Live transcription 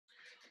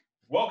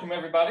Welcome,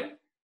 everybody.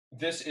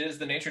 This is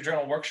the Nature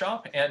Journal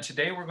Workshop, and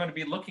today we're going to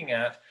be looking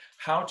at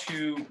how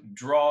to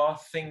draw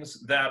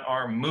things that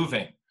are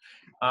moving.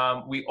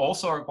 We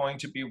also are going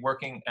to be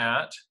working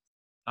at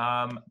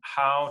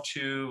how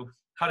to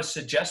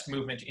suggest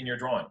movement in your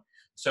drawing.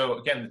 So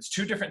again, it's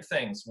two different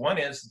things. One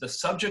is the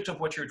subject of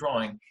what you're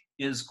drawing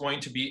is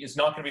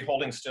not going to be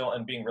holding still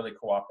and being really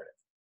cooperative.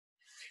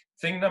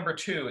 Thing number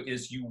two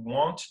is you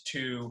want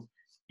to,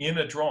 in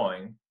a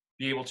drawing,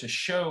 be able to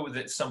show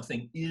that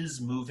something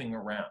is moving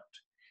around.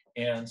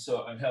 And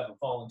so I have a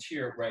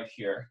volunteer right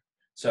here.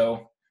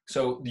 So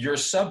your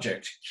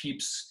subject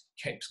keeps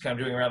kind of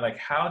doing around, like,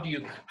 how do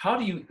you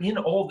in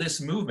all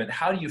this movement,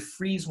 how do you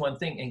freeze one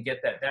thing and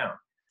get that down?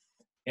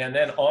 And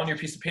then on your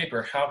piece of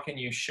paper, how can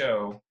you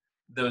show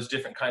those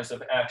different kinds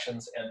of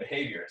actions and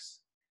behaviors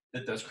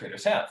that those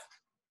critters have?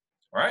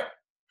 All right,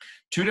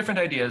 two different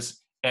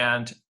ideas,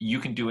 and you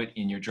can do it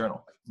in your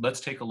journal.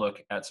 Let's take a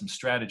look at some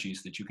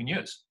strategies that you can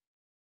use.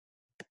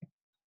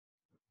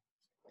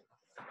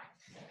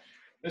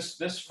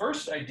 This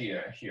first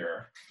idea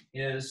here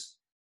is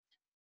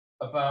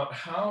about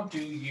how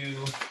do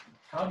you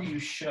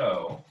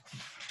show,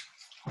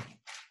 let's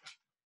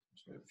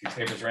move a few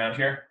papers around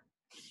here.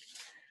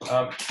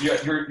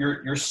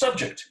 Your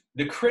subject,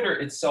 the critter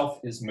itself,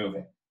 is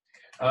moving.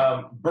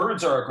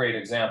 Birds are a great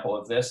example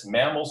of this.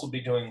 Mammals will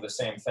be doing the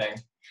same thing.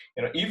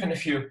 You know, even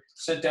if you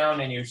sit down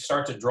and you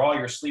start to draw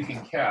your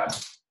sleeping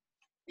cat,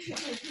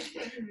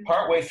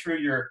 partway through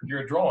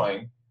your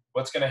drawing,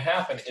 what's going to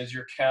happen is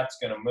your cat's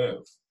going to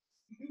move.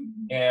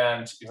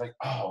 And you're like,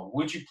 oh,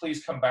 would you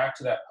please come back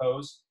to that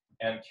pose?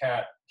 And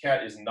cat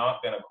is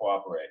not going to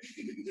cooperate.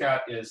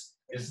 Cat is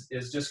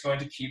just going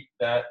to keep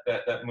that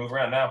move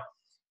around. Now,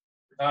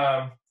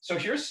 so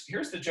here's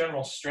the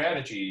general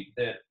strategy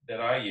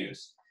that I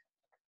use.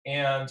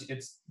 And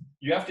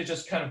you have to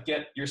just kind of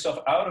get yourself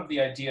out of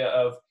the idea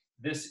of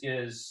this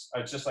is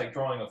just like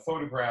drawing a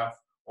photograph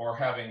or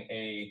having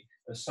a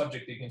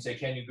subject that you can say,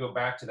 can you go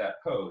back to that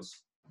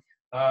pose?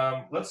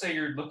 Let's say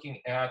you're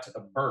looking at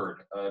a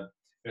bird.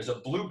 There's a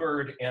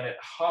bluebird and it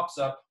hops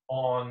up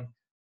on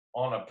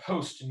a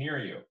post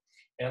near you.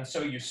 And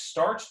so you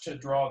start to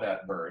draw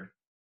that bird.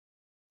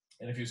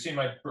 And if you've seen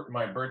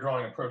my bird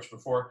drawing approach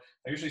before,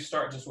 I usually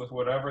start just with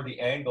whatever the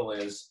angle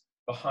is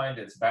behind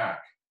its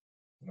back.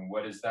 And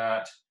what is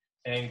that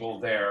angle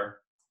there?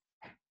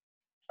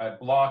 I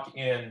block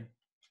in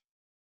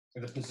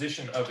the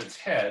position of its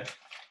head,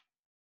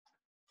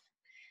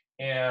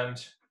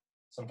 and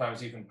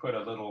sometimes even put a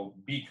little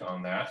beak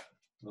on that,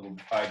 little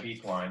eye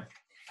beak line.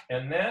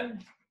 And then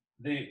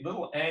the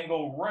little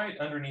angle right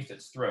underneath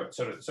its throat,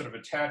 so it sort of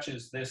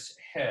attaches this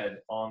head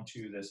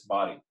onto this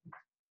body.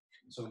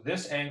 So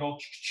this angle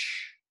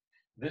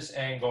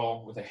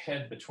with a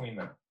head between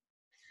them.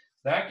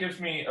 That gives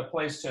me a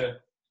place to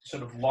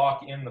sort of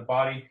lock in the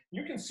body.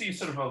 You can see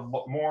sort of a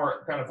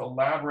more kind of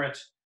elaborate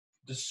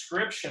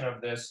description of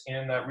this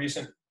in that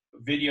recent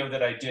video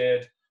that I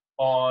did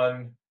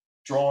on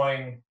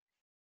drawing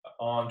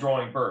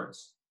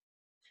birds.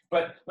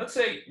 But let's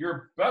say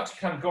you're about to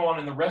kind of go on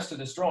in the rest of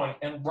this drawing,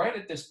 and right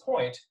at this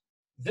point,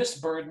 this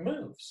bird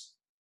moves.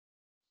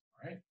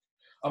 Right?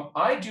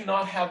 I do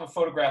not have a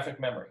photographic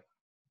memory.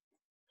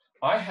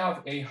 I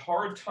have a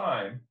hard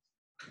time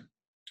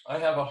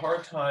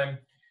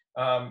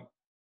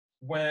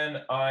when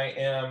I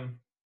am,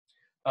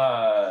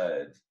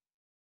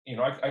 you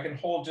know, I can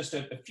hold just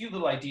a few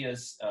little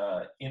ideas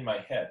in my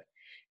head.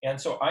 And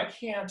so I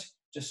can't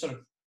just sort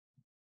of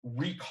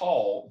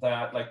recall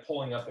that like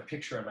pulling up a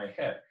picture in my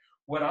head.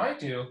 What I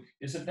do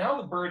is if now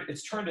the bird,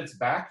 it's turned its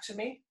back to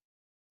me,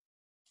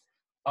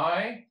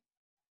 on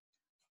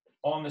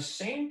the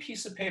same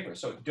piece of paper,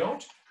 so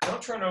don't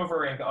turn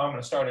over and go, I'm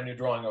going to start a new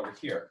drawing over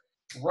here.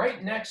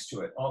 Right next to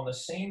it, on the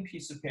same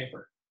piece of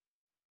paper,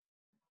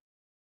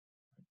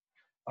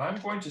 I'm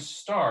going to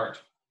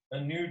start a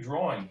new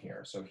drawing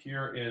here. So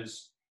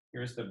here's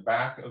the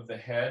back of the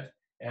head,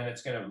 and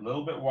it's going to be a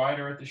little bit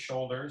wider at the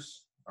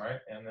shoulders, all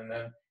right? And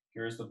then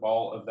here's the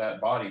ball of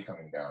that body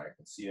coming down. I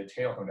can see a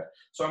tail coming down.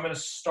 So I'm going to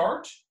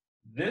start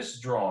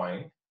this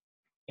drawing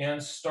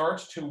and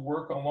start to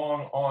work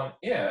along on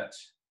it.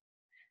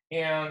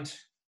 And,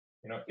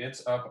 you know,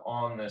 it's up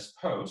on this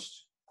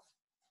post.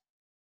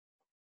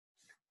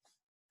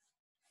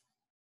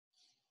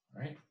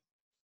 All right?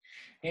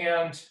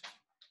 And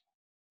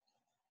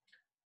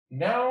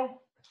now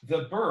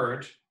the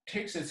bird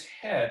takes its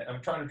head,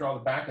 I'm trying to draw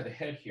the back of the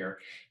head here,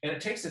 and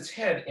it takes its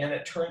head and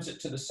it turns it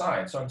to the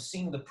side. So I'm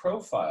seeing the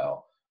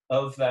profile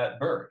of that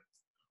bird.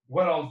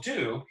 What I'll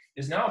do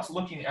is now it's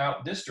looking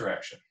out this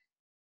direction,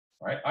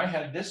 right? I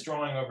had this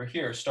drawing over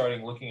here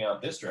starting looking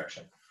out this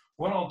direction.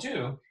 What I'll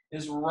do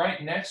is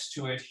right next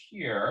to it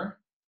here,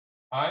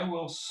 I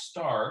will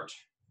start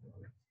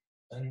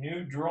a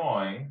new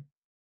drawing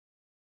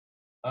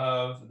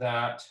of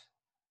that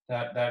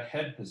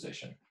head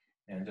position,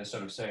 and just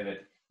sort of say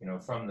that, you know,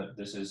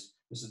 this is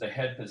the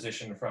head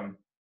position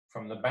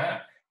from the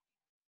back.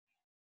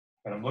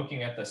 But I'm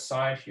looking at the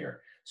side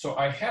here. So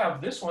I have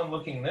this one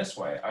looking this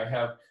way. I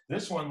have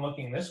this one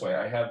looking this way.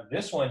 I have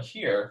this one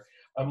here.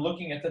 I'm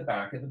looking at the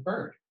back of the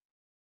bird.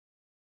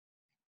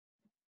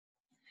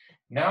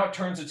 Now it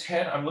turns its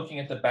head, I'm looking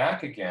at the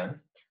back again.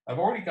 I've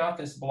already got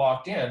this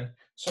blocked in.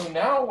 So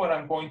now what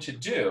I'm going to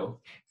do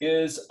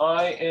is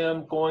I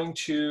am going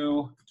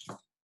to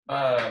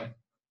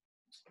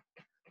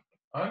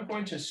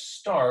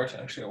start,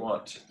 actually I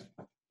want,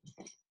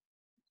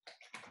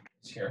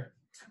 it's here.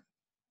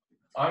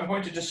 I'm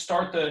going to just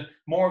start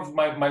more of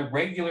my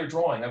regular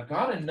drawing. I've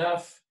got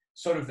enough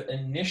sort of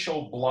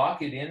initial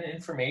block it in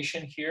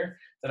information here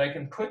that I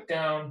can put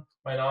down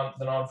the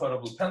non-photo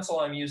blue pencil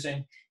I'm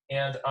using,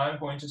 and I'm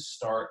going to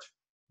start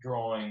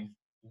drawing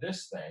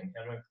this thing. And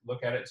I'm going to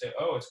look at it and say,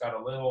 oh, it's got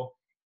a little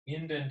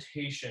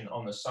indentation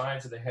on the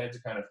sides of the head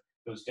that kind of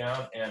goes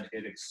down and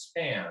it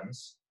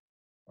expands.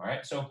 All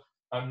right, so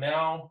I'm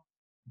now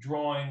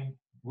drawing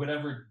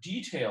whatever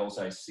details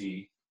I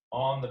see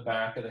on the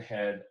back of the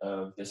head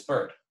of this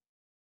bird.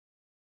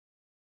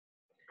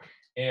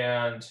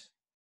 And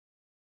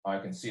I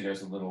can see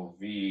there's a little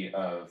V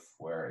of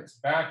where its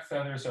back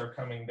feathers are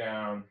coming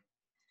down.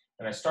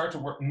 And I start to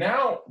work.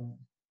 Now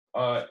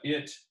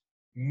it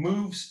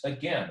moves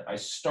again. I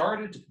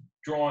started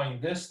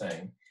drawing this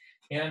thing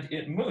and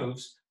it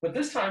moves, but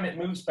this time it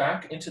moves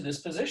back into this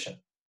position.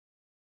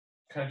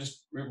 Kind of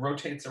just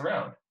rotates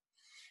around.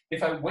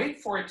 If I wait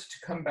for it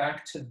to come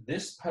back to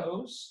this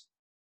pose,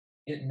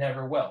 it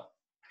never will.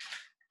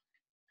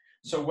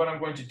 So what I'm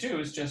going to do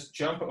is just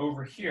jump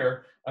over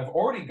here. I've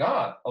already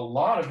got a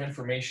lot of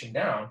information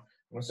down. I'm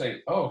going to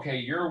say, oh, okay,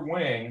 your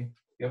wing,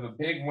 you have a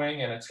big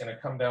wing and it's going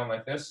to come down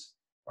like this.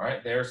 All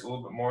right, there's a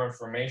little bit more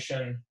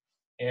information.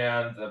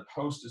 And the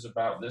post is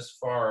about this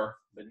far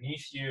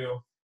beneath you.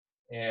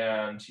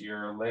 And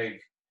your leg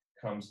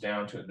comes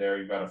down to it there.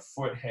 You've got a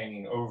foot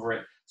hanging over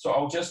it. So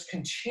I'll just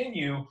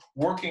continue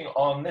working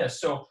on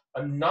this. So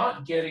I'm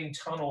not getting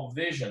tunnel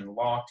vision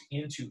locked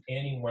into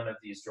any one of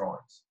these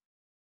drawings.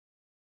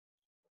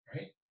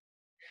 Right?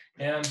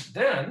 And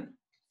then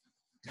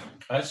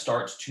I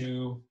start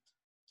to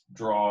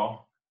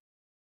draw.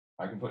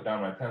 I can put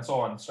down my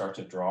pencil and start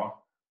to draw.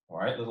 All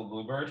right, little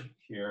bluebird,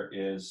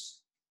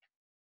 here's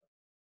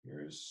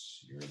your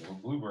little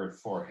bluebird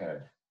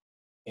forehead.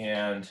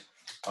 And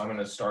I'm going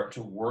to start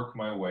to work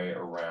my way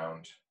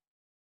around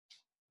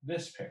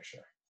this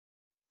picture.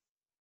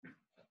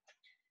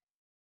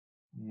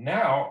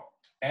 Now,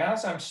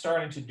 as I'm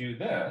starting to do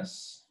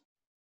this,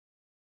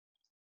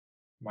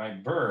 my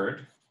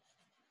bird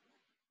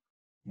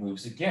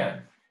moves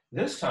again.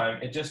 This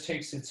time, it just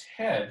takes its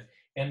head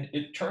and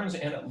it turns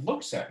and it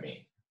looks at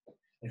me.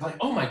 It's like,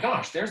 oh my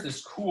gosh, there's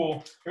this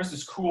cool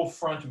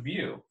front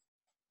view,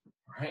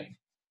 right?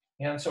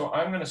 And so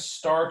I'm going to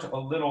start a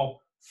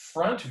little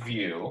front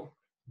view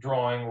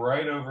drawing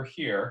right over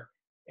here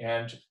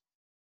and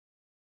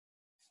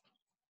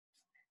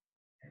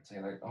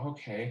say like,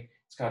 okay,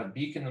 it's got a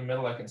beak in the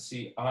middle. I can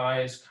see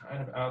eyes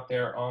kind of out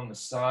there on the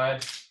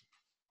side,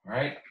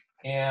 right?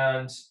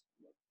 And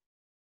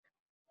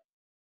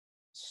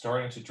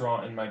starting to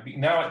draw in my beak.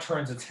 Now it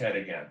turns its head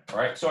again, all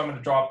right? So I'm going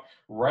to drop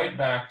right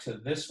back to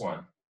this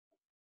one.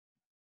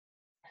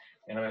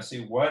 And I'm going to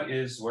see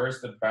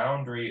where's the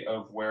boundary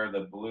of where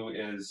the blue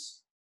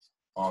is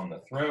on the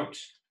throat.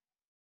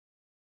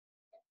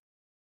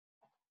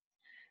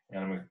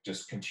 And I'm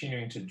just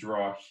continuing to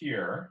draw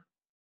here.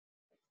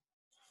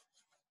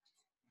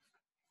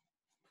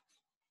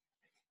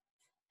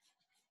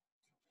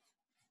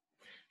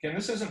 Again,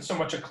 this isn't so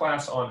much a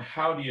class on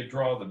how do you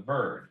draw the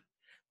bird.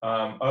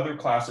 Other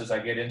classes I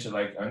get into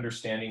like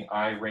understanding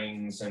eye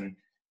rings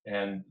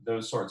and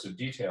those sorts of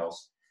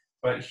details.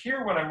 But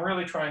here what I'm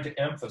really trying to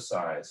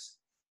emphasize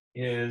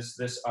is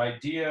this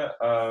idea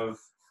of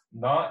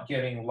not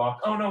getting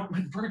locked. Oh no,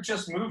 my bird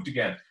just moved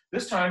again.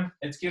 This time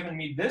it's given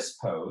me this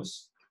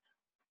pose.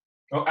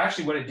 Oh,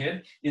 actually what it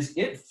did is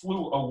it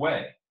flew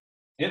away.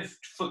 It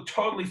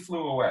totally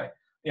flew away.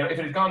 You know, if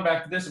it had gone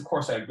back to this, of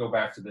course I'd go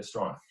back to this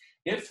drawing.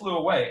 It flew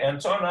away,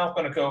 and so I'm now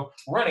going to go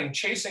running,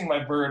 chasing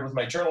my bird with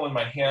my journal in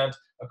my hand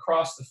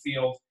across the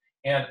field.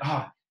 And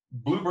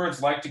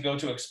bluebirds like to go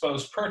to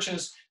exposed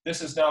perches.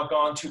 This has now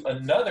gone to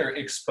another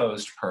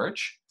exposed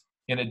perch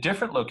in a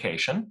different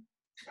location,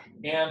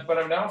 but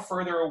I'm now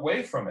further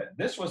away from it.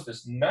 This was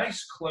this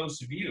nice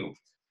close view.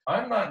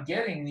 I'm not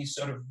getting these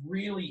sort of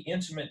really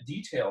intimate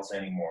details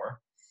anymore.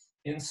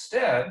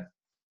 Instead,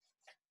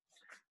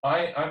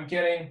 I'm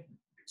getting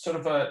sort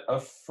of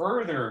a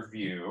further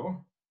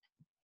view.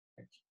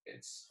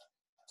 It's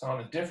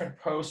on a different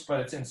post, but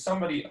it's in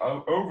somebody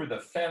over the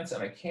fence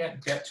and I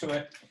can't get to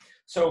it.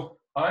 So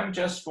I'm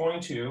just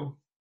going to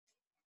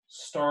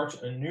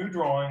start a new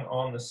drawing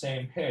on the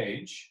same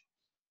page.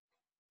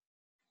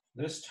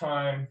 This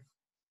time,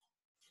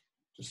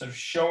 just sort of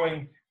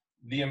showing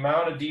the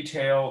amount of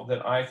detail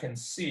that I can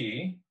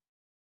see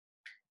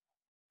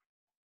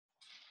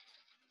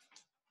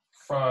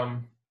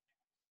from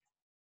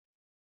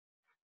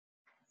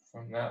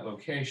that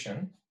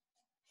location.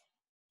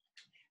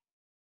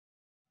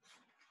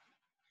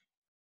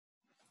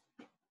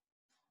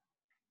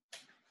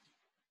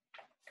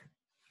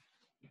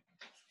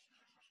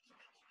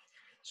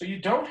 So you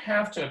don't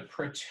have to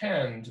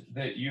pretend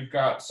that you've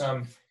got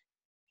some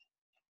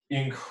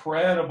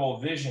incredible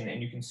vision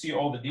and you can see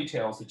all the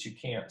details that you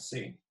can't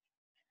see.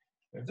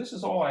 If this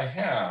is all I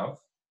have,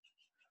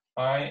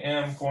 I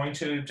am going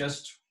to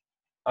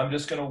I'm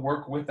just going to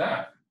work with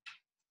that.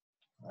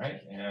 All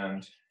right,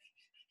 and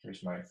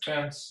here's my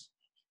fence.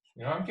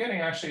 You know, I'm getting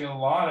actually a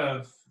lot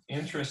of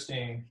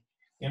interesting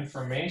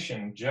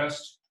information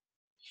just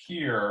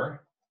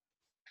here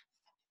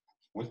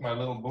with my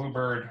little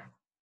bluebird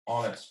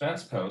on its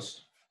fence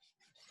post.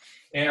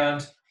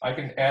 And I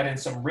can add in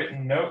some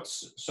written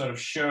notes, sort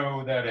of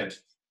show that it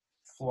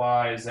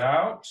flies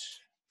out.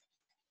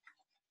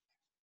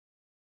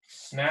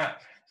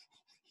 Snap.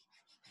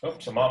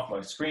 Oops, I'm off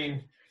my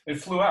screen. It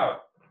flew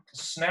out.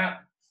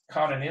 Snap,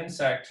 caught an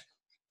insect.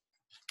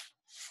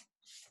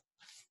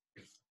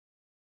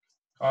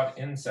 Caught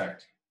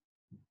insect.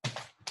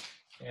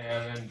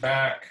 And then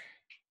back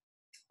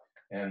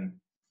and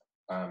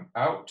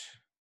out.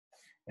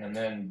 And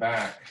then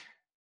back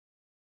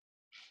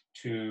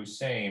to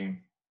same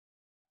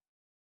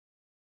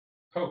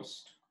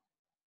post.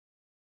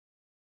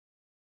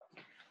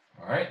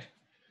 All right,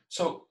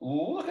 so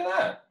look at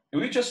that.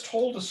 We just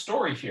told a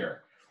story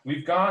here.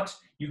 We've got,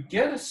 you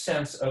get a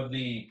sense of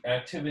the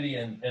activity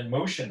and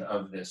motion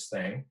of this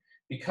thing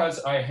because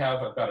I've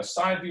got a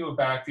side view, a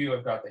back view,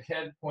 I've got the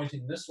head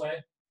pointing this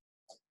way,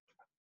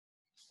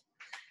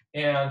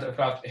 and I've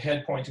got the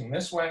head pointing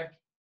this way.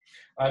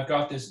 I've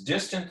got this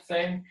distant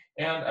thing,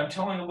 and I'm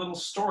telling a little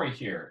story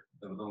here.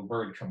 The little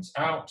bird comes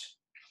out,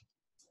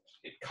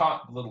 it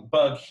caught the little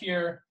bug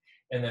here,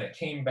 and then it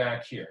came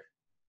back here.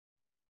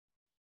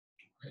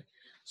 Right?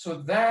 So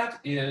that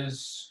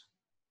is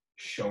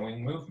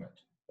showing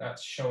movement.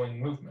 That's showing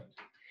movement.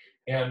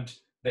 And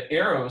the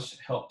arrows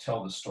help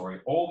tell the story.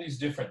 All these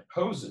different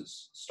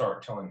poses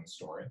start telling the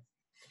story.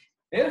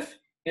 If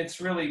it's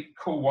really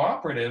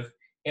cooperative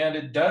and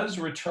it does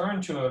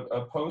return to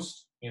a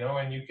post, you know,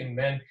 and you can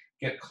then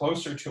get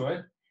closer to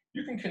it,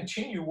 you can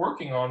continue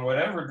working on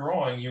whatever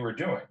drawing you were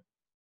doing.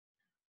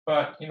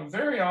 But, you know,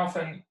 very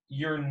often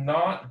you're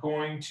not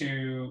going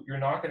to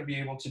be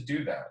able to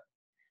do that.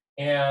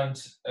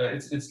 And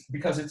it's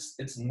because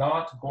it's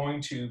not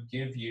going to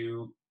give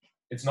you,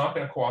 it's not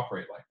going to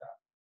cooperate like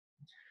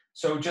that.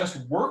 So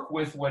just work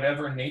with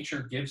whatever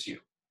nature gives you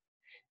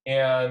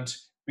and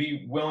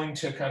be willing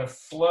to kind of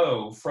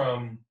flow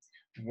from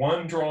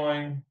one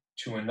drawing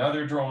to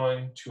another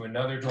drawing to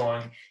another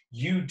drawing.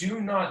 You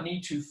do not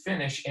need to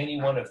finish any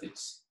one of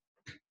these.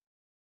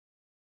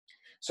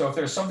 So if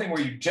there's something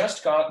where you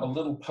just got a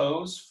little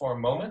pose for a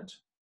moment,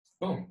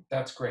 boom,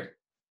 that's great.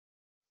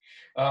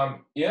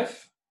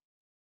 If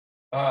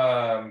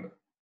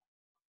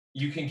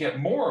you can get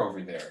more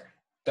over there,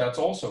 that's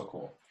also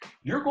cool.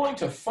 You're going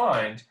to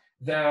find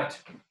that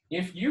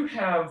if you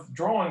have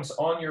drawings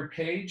on your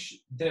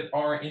page that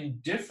are in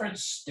different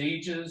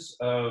stages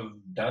of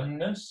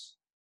doneness,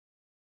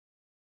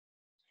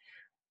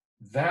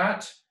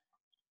 that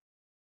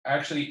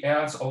actually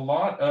adds a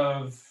lot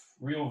of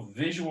real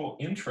visual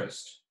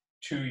interest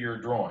to your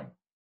drawing,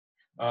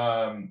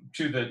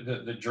 to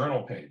the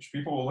journal page.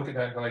 People will look at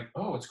that and go like,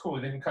 oh, it's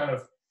cool. They can kind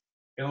of,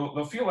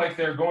 they'll feel like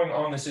they're going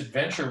on this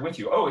adventure with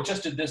you. Oh, it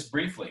just did this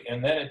briefly,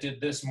 and then it did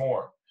this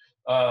more.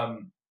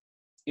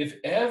 If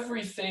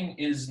everything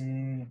is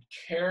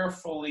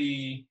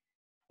carefully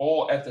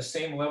all at the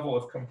same level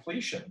of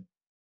completion,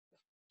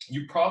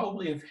 you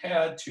probably have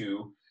had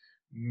to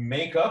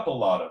make up a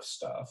lot of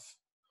stuff,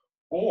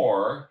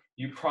 or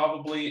you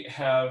probably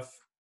have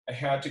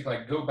had to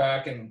like go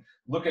back and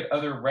look at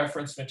other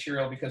reference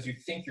material because you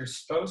think you're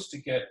supposed to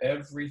get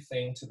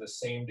everything to the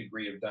same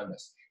degree of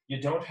doneness.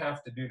 You don't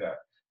have to do that.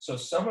 So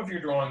some of your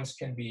drawings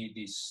can be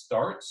these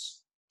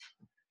starts.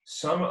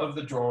 Some of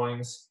the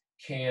drawings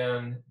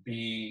can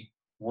be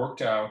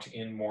worked out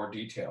in more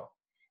detail.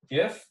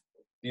 If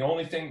the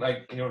only thing,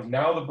 like, you know,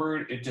 now the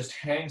bird, it just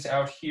hangs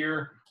out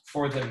here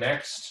for the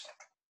next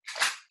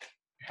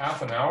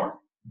half an hour,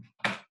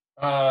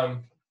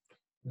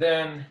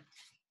 then,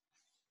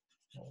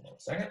 hold on a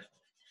second.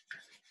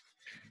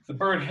 The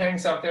bird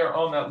hangs out there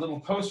on that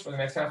little post for the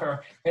next half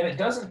hour, and it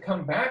doesn't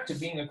come back to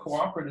being a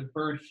cooperative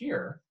bird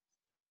here,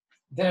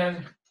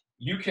 then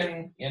you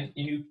can, and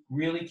you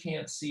really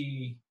can't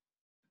see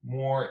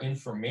more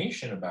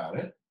information about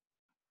it,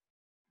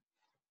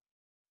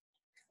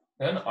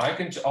 then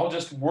I'll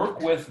just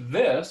work with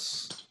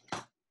this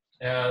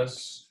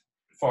as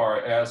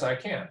far as I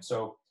can.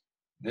 So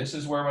this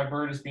is where my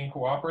bird is being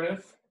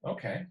cooperative.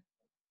 Okay.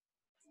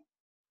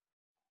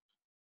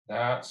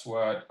 That's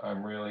what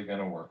I'm really going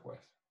to work with.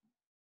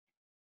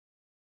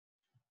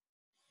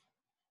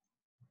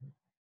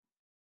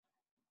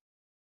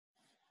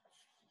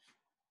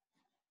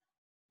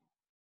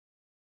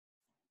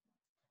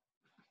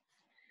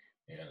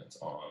 And it's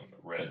on the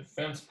red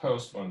fence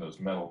post, one of those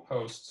metal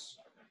posts.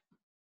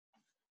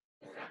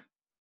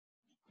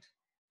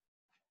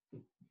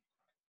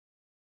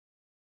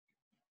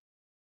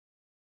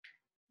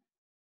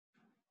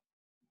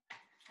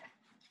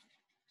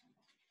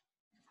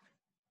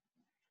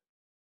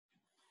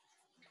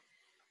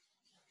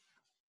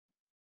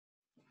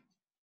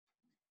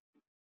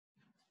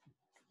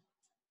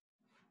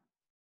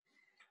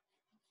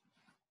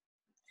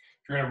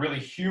 if you're in a really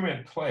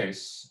humid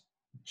place,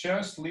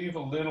 just leave a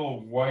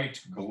little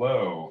white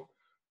glow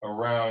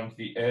around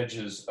the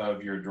edges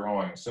of your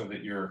drawing so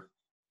that your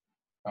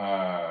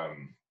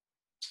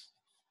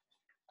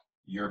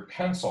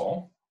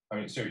pencil,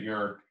 so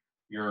your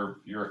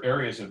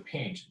areas of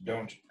paint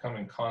don't come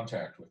in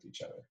contact with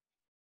each other.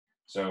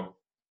 So,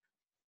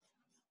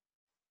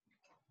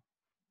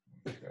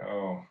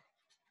 go.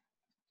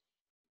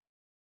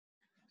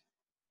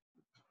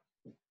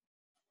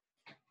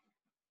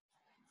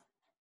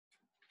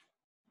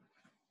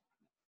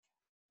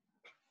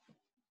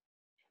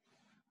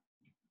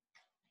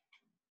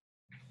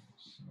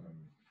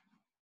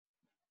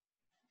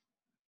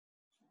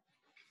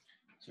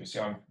 So you see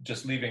I'm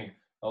just leaving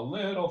a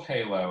little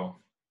halo.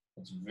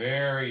 It's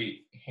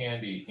very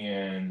handy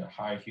in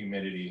high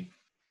humidity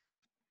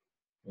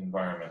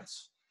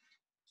environments.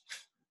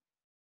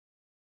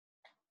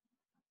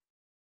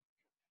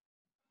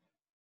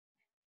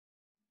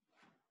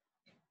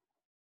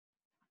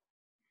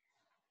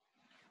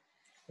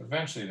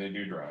 Eventually they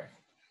do dry.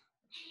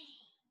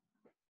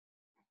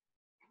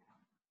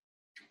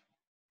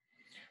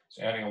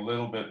 So adding a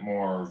little bit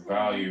more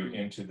value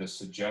into the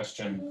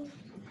suggestion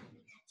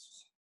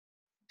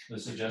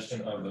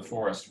of the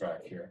forest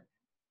back here.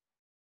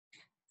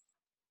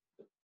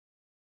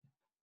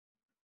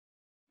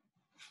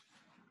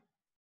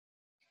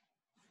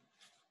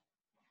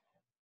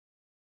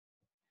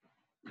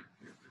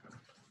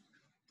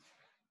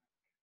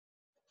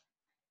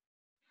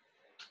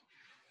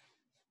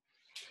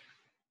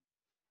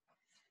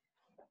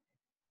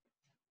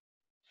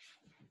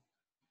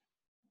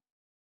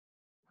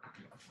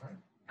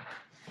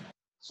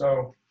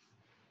 So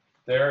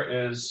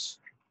there is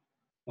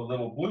the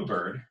little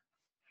bluebird.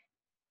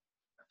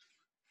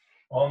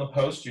 On the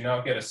post, you now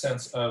get a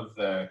sense of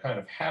the kind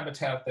of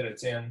habitat that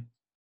it's in.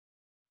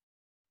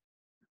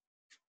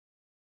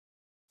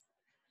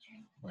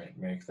 Might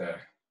make the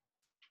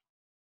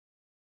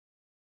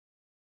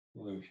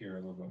blue here a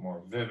little bit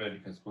more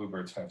vivid because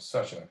bluebirds have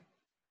such a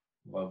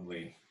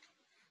lovely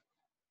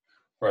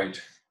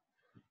bright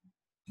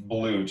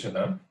blue to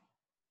them.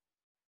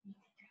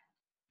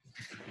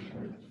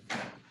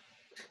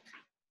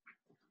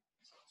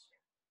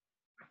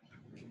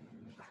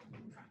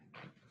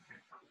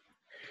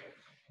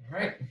 All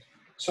right,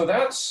 so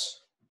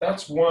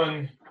that's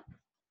one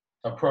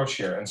approach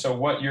here. And so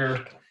what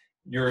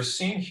you're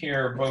seeing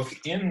here, both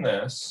in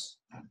this,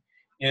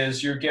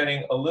 is you're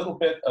getting a little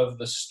bit of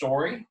the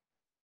story,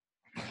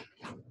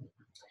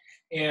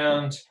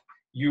 and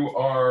you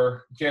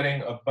are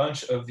getting a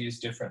bunch of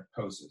these different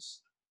poses.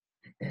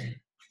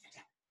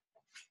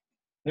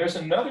 There's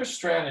another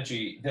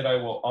strategy that I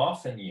will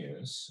often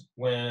use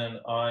when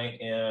I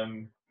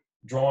am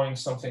drawing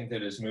something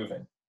that is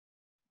moving.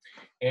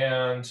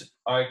 And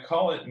I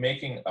call it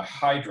making a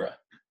hydra.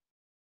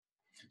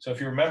 So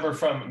if you remember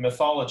from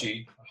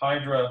mythology,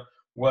 Hydra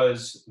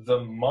was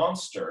the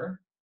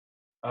monster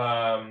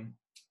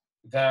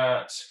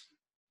that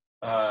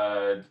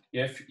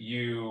if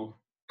you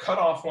cut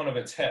off one of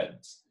its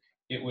heads,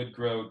 it would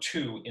grow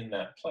two in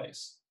that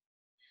place.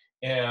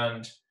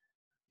 And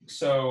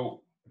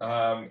so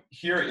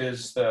here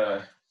is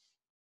the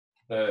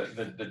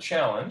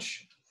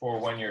challenge for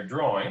when you're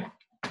drawing.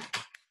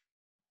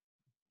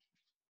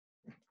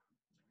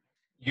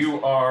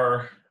 You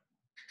are,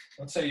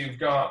 let's say you've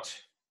got,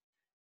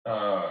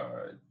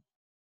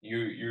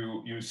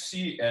 you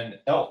see an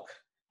elk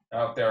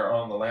out there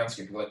on the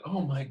landscape. You're like, oh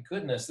my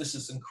goodness, this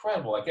is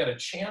incredible. I get a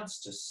chance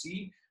to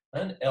see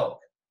an elk.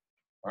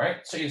 All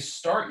right, so you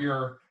start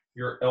your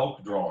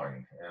elk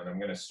drawing, and I'm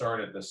going to start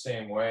it the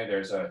same way.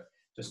 There's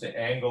just an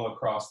angle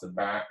across the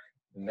back.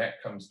 The neck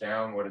comes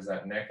down. What is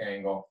that neck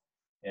angle?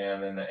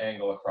 And then the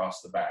angle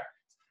across the back.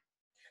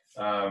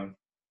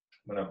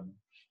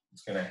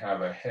 It's going to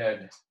have a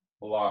head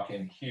block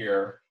in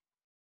here,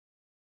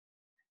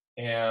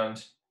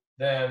 and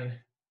then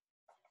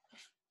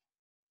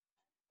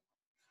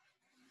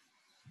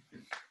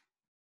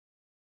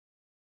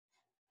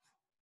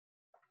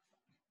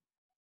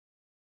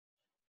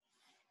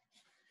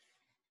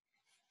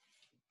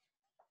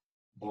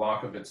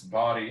block of its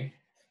body.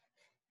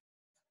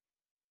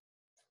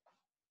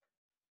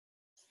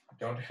 I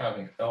don't have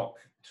an elk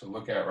to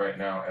look at right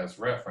now as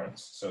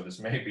reference, so this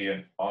may be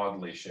an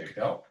oddly shaped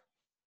elk.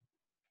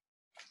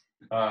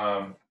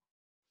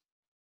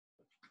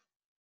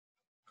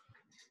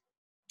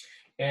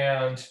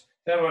 And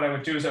then what I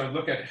would do is I would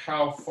look at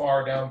how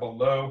far down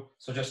below,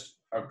 so just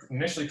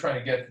initially trying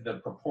to get the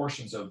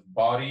proportions of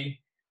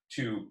body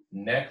to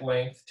neck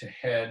length to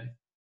head.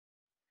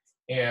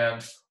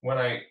 And when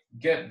I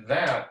get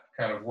that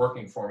kind of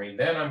working for me,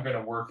 then I'm going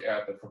to work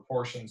at the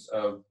proportions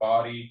of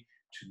body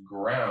to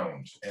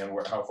ground and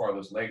how far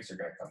those legs are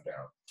going to come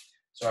down.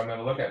 So I'm going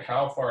to look at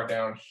how far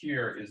down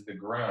here is the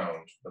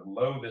ground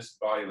below this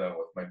body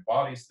level. If my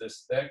body's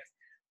this thick,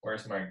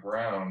 where's my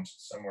ground?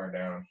 Somewhere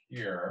down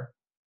here.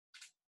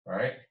 All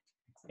right.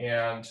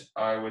 And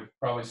I would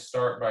probably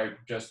start by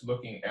just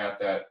looking at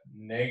that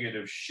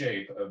negative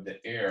shape of the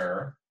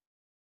air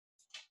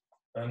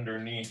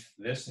underneath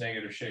this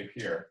negative shape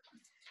here.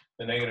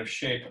 the negative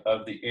shape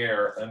of the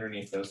air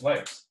underneath those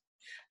legs.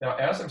 Now,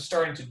 as I'm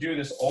starting to do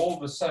this, all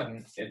of a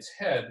sudden, its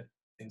head,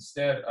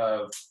 instead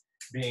of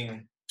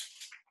being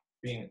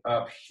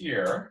up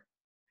here,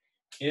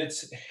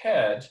 its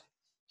head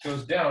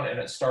goes down and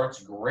it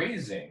starts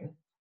grazing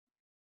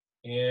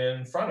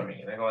in front of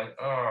me. And I'm like,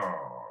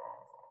 oh.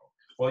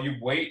 Well, you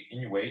wait and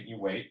you wait and you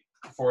wait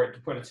for it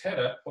to put its head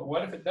up, but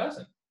what if it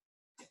doesn't?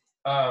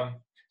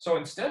 So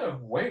instead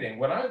of waiting,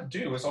 what I'll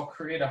do is I'll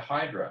create a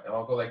hydra, and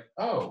I'll go like,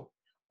 oh,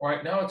 all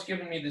right, now it's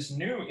giving me this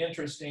new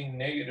interesting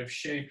negative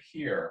shape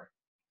here,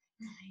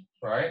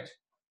 right?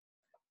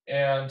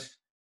 And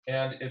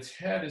its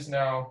head is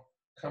now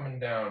coming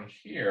down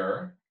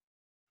here.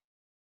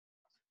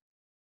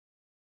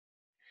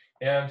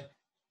 And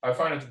I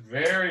find it's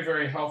very,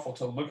 very helpful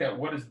to look at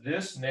what is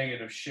this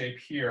negative shape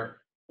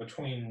here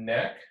between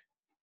neck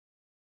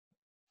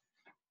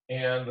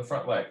and the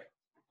front leg.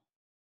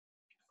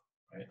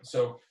 Right?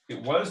 So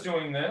it was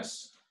doing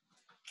this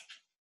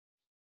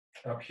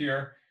up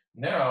here.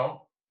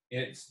 Now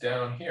it's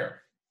down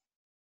here.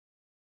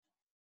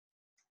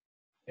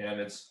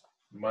 And it's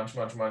munch,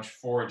 munch, munch,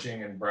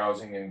 foraging and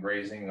browsing and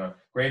grazing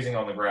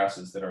on the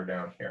grasses that are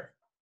down here.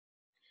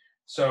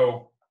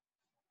 So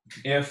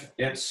if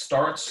it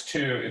seems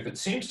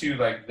to you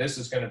like this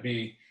is going to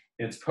be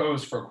its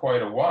pose for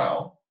quite a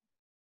while,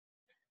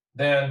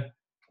 then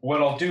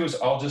what I'll do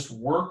is I'll just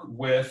work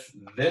with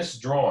this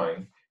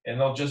drawing, and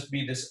there'll just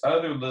be this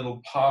other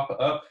little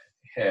pop-up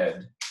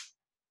head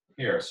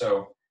here.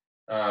 So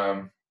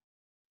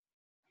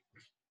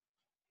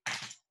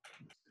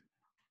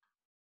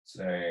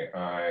say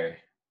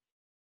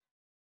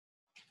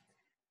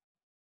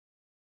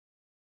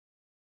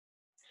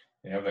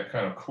they have that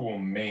kind of cool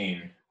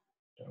mane,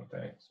 don't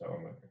they? So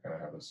I'm going to kind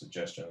of have a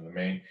suggestion of the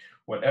mane.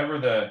 Whatever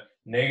the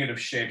negative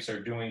shapes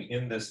are doing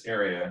in this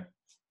area,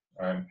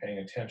 I'm paying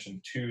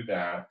attention to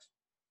that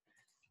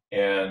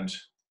and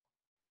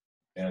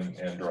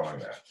drawing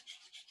that.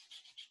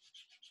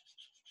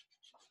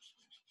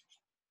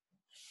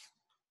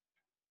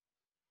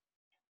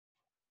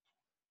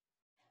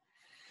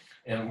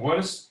 And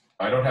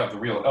I don't have the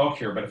real elk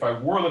here, but if I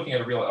were looking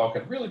at a real elk,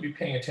 I'd really be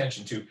paying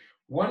attention to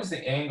what is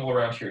the angle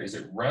around here? Is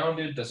it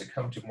rounded? Does it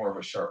come to more of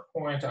a sharp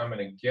point? I'm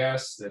going to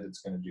guess that it's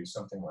going to do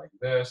something like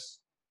this.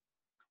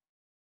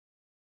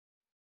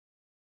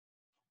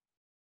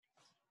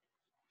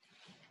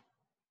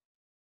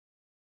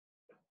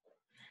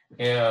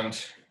 And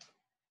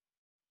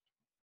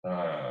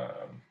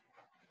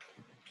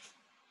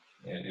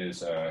it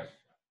is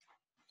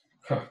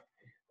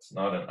it's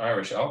not an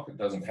Irish elk. It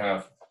doesn't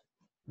have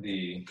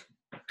the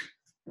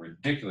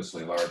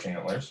ridiculously large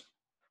antlers.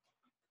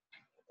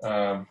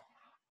 But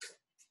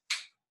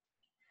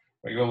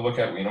you'll look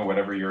at,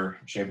 whatever your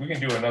shape. We can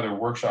do another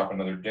workshop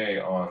another day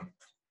on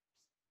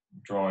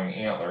drawing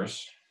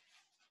antlers.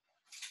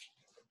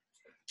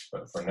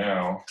 But for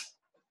now,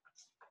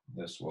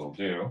 this will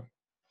do.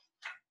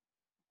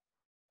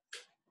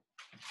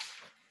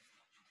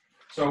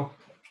 So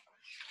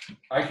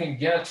I can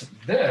get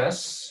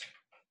this,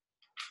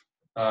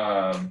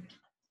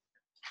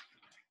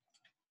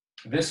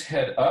 this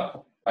head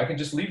up. I can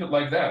just leave it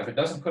like that. If it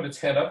doesn't put its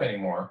head up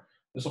anymore,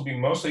 this will be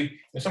mostly,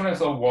 sometimes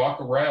they'll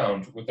walk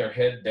around with their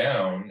head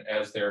down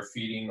as they're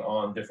feeding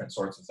on different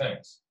sorts of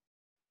things.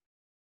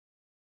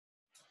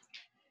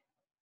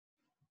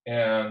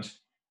 And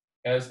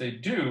as they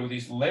do,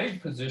 these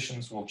leg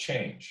positions will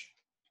change.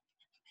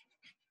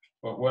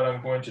 But what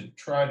I'm going to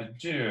try to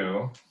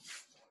do,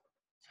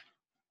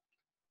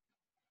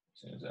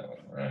 is that one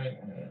right?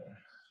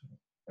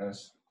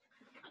 Yes.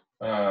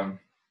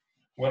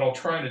 What I'll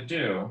try to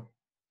do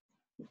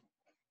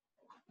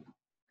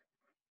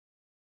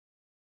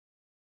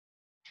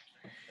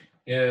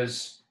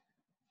is,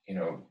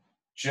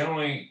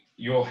 generally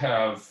you'll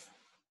have,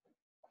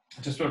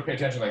 just sort of pay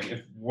attention, like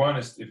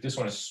if this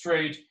one is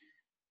straight,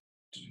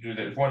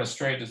 if one is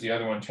straight, does the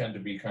other one tend to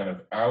be kind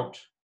of out?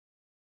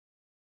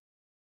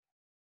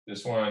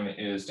 This one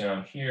is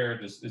down here.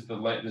 Does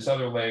this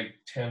other leg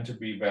tend to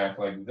be back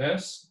like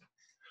this?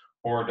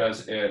 Or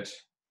does it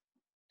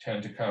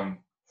tend to come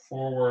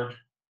forward?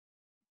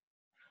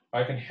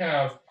 I can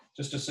have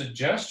just a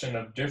suggestion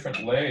of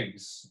different leg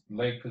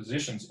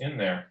positions in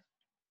there.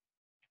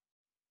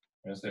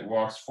 As it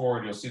walks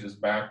forward, you'll see this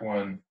back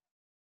one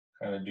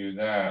kind of do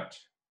that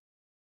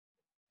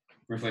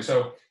briefly.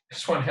 So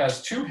this one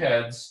has two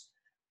heads,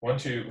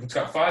 it's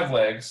got 5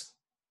 legs,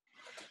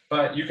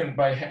 but you can,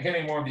 by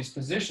getting more of these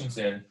positions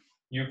in,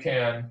 you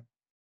can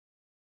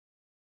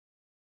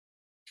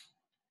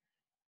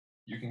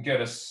get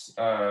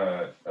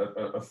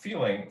a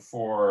feeling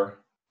for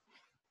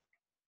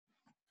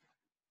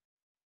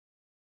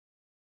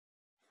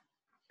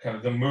kind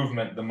of the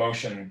movement, the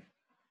motion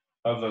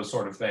of those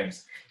sort of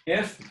things.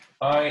 If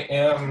I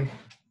am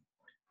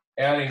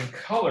adding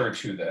color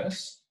to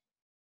this,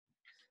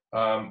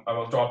 I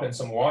will drop in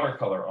some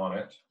watercolor on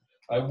it.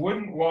 I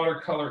wouldn't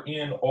watercolor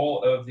in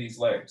all of these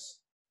legs.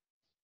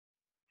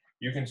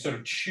 You can sort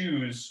of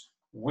choose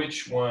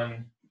which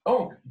one.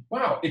 Oh,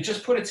 wow, it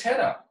just put its head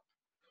up.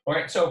 All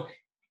right, so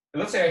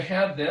let's say I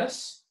had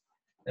this,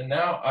 and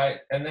now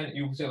and then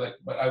you say like,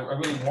 but I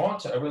really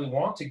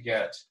want to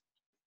get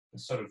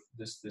sort of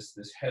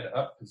this head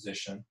up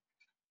position,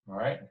 all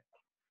right?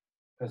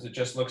 Because it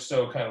just looks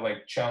so kind of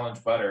like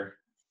challenge butter.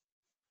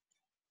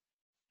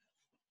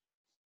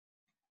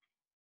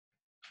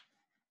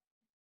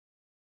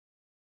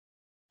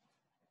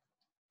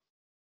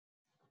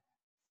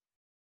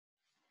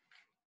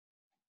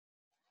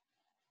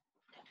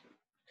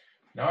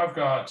 Now I've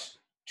got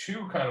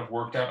two kind of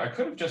worked out. I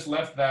could have just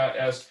left that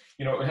as,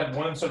 you know, it had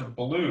one sort of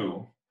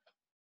blue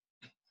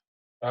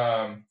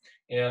and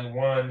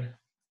one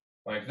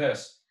like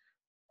this.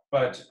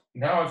 But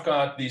now I've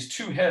got these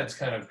two heads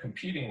kind of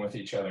competing with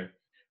each other.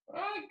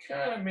 I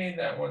kind of made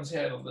that one's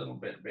head a little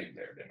bit big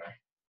there, didn't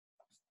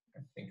I?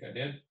 I think I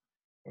did.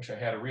 Wish I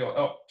had a real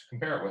elk to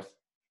compare it with.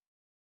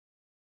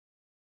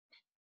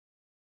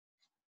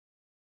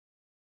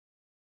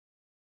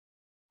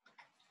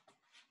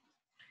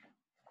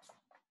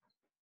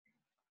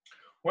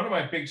 One of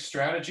my big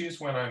strategies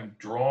when I'm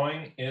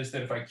drawing is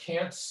that if I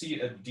can't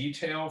see a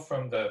detail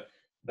from the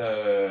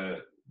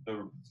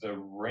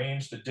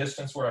range, the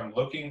distance where I'm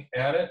looking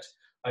at it,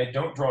 I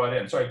don't draw it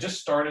in. So I just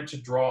started to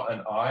draw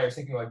an eye. I was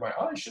thinking like my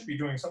eye should be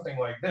doing something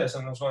like this.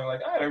 And I was going like,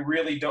 I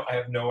really don't, I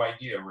have no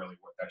idea really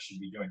what that should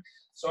be doing.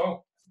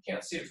 So I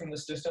can't see it from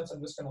this distance.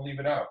 I'm just going to leave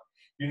it out.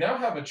 You now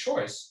have a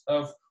choice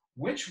of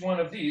which one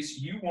of these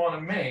you want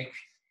to make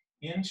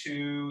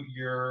into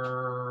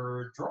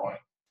your drawing,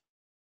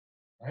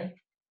 right?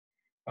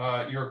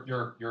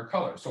 Your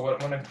color. So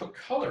when I put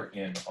color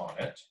in on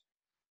it,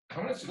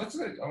 I'm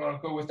gonna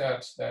go with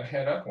that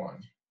head up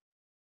one.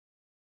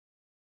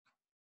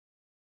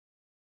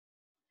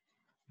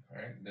 All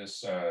right,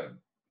 this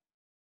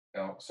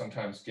elk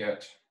sometimes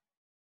get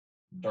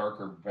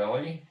darker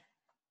belly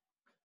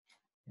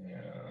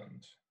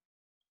and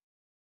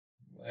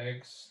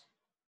legs.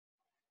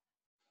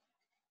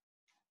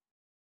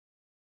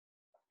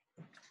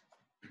 All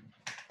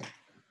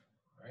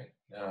right,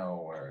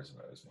 now where's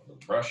my little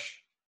brush?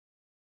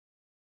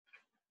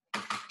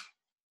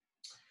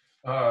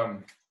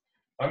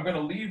 I'm going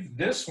to leave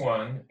this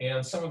one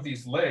and some of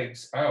these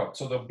legs out,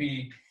 so there'll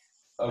be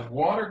a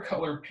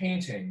watercolor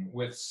painting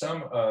with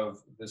some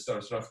of this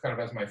stuff kind of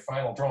as my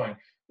final drawing.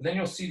 But then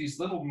you'll see these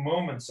little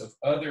moments of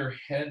other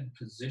head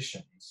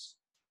positions.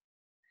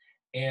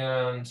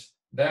 And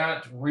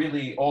that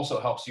really also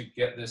helps you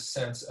get this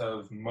sense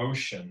of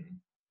motion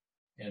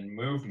and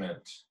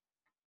movement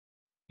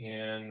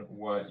in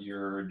what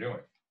you're doing.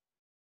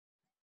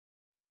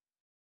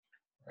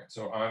 All right,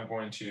 so I'm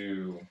going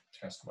to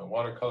test my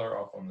watercolor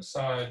off on the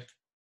side,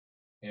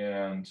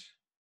 and it's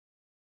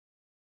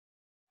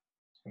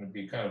going to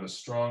be kind of a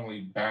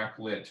strongly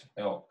backlit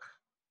elk.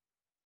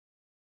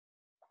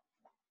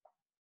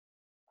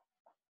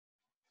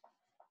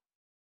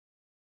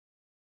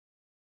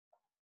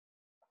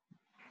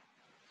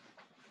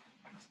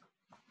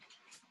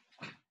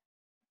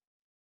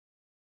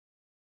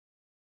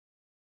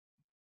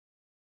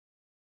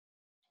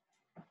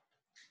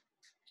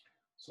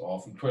 So I'll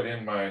often put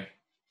in my,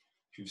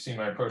 if you've seen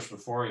my approach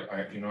before,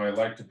 I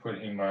like to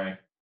put in my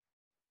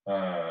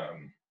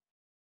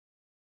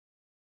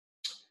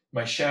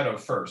my shadow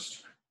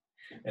first,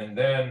 and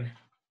then,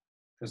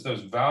 because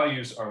those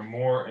values are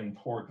more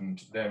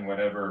important than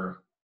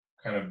whatever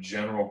kind of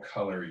general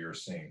color you're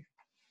seeing.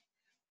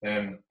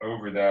 Then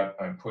over that,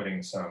 I'm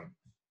putting some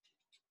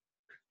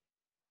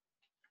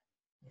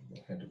a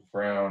hint of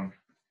brown.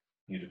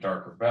 Need a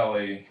darker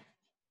belly,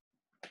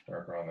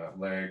 darker on that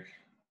leg.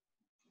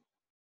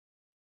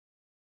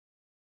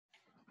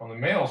 On the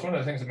males, one of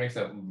the things that makes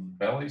that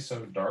belly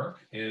so dark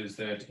is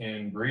that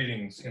in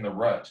breedings, in the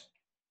rut,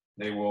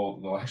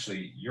 they'll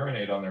actually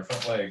urinate on their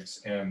front legs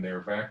and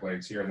their back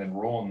legs here and then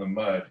roll in the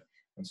mud.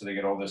 And so they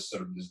get all this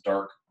sort of this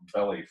dark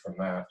belly from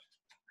that.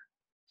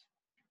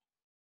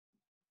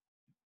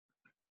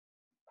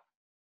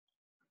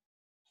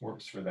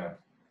 Works for them.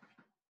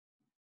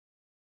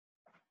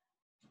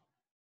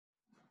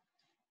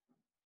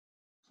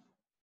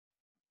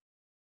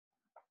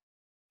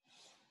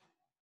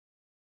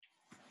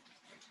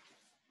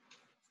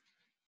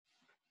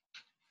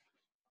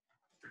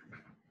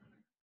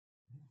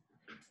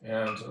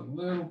 And a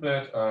little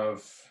bit of,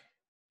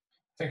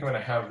 I think I'm going to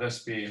have this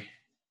be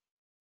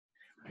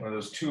one of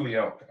those Thule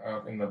elk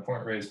out in the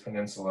Point Reyes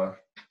Peninsula.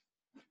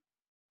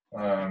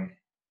 You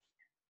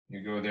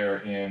go there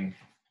in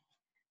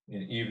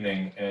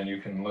evening and you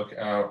can look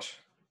out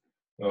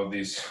of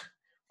these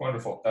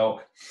wonderful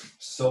elk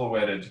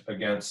silhouetted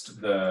against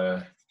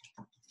the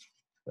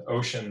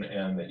ocean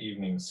and the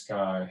evening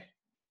sky.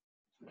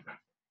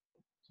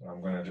 So I'm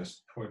going to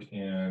just put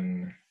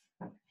in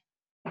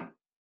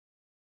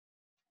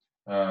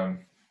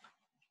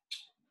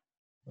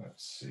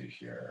let's see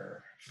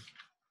here.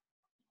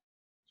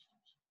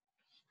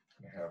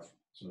 I have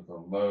sort of a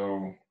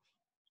low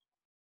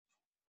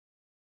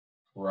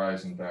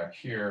horizon back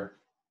here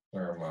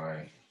where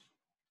my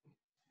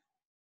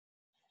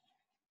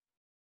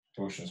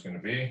ocean is going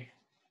to be.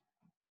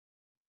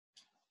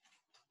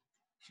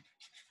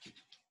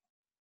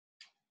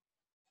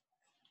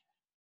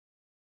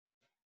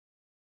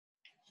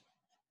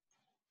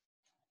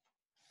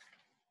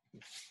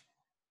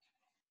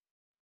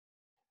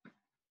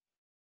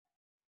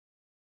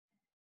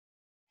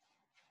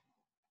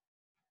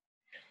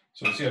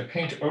 So see, I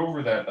paint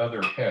over that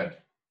other head.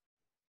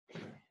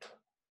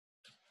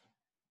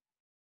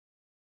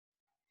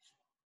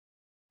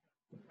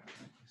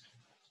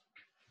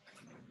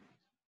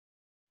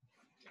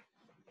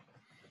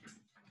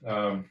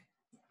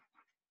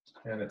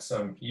 And it's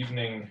some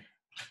evening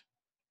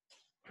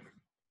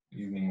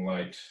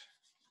light.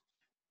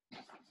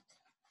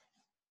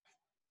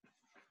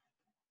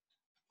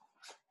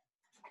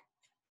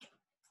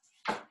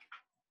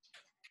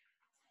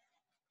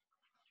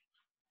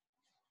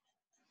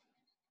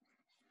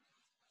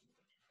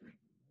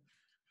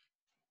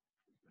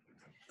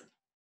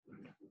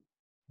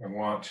 I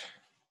want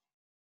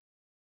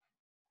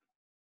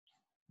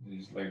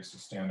these legs to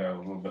stand out a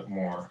little bit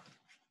more.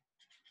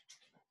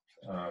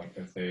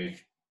 If they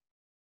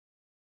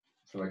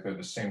feel like they're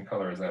the same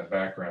color as that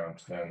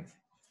background, then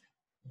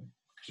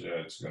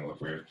it's going to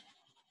look weird.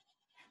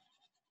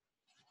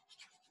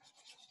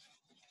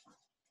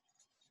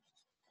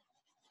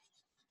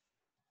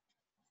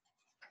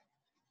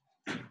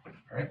 All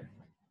right.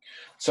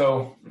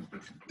 So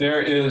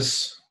there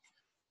is,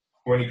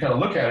 when you kind of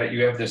look at it,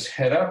 you have this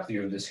head up,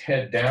 you have this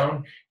head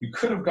down. You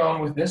could have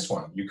gone with this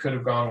one. You could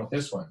have gone with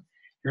this one.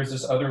 Here's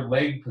this other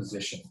leg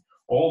position.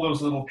 All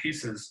those little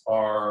pieces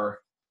are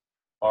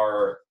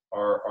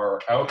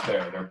out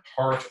there. They're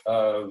part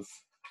of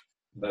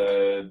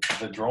the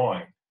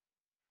drawing,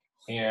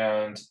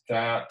 and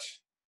that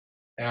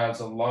adds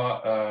a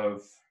lot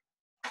of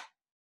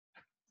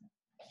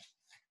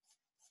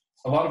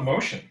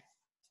motion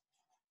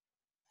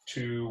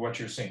to what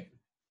you're seeing.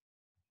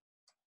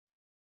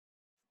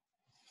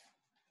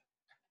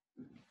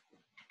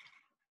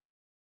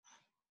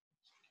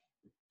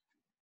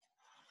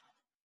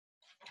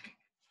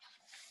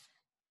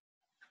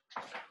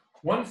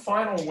 One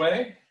final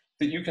way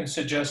that you can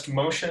suggest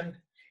motion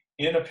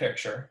in a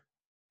picture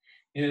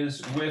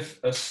is with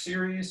a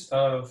series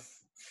of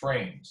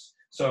frames.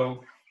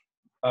 So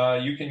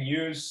you can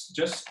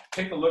just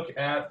take a look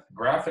at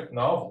graphic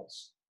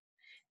novels,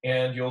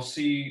 and you'll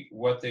see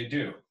what they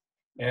do.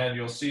 And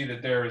you'll see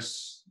that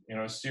there's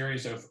a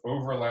series of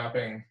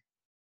overlapping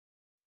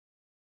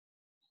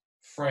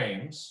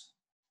frames,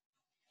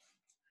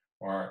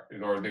 or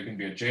they can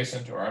be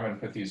adjacent, or I'm going to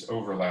put these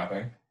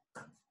overlapping.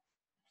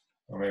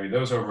 Or maybe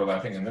those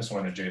overlapping and this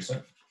one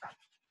adjacent.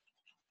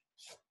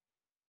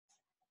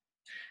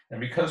 And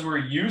because we're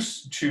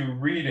used to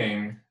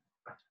reading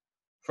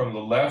from the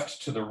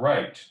left to the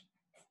right,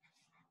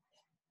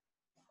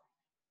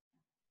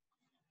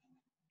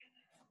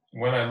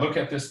 when I look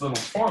at this little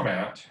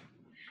format,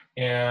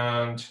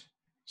 and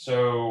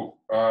so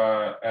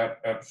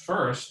at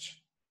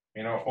first,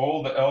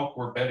 all the elk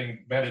were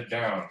bedded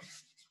down,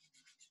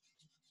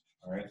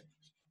 all right?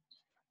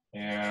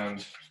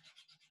 And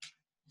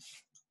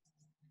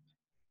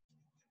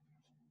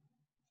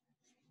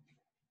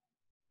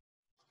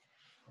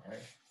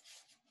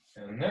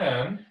and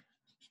then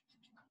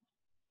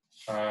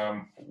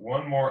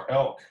one more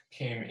elk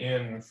came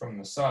in from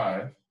the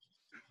side.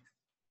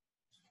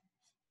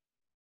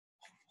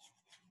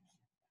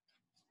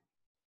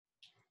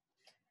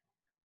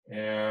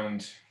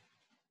 And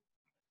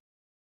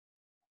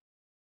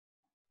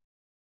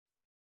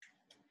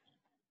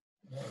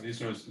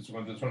it's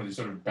one of these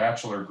sort of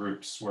bachelor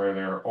groups where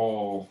they're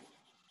all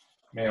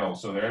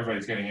males, so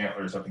everybody's getting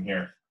antlers up in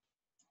here.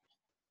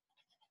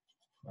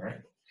 All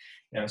right.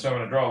 And so I'm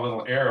going to draw a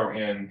little arrow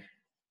in,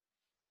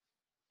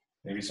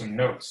 maybe some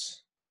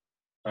notes.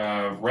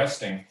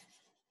 Resting.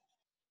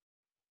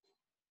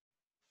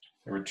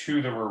 There were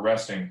two that were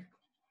resting.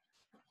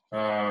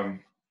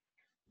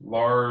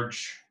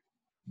 Large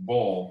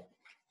bull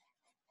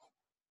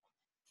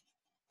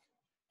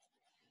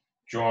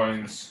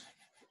joins,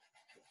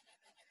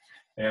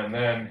 and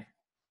then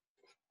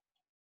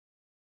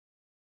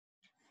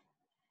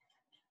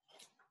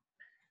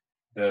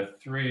the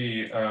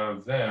three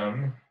of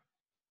them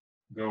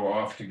go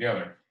off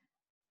together.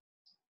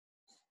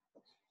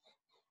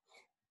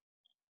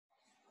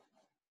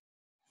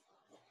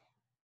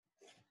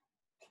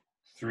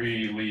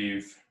 Three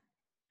leave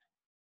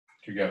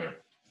together.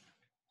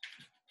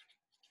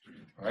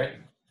 All right.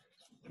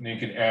 And you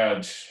could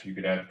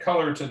add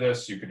color to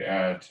this. You could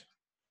add.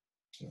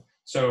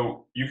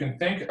 So you can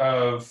think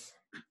of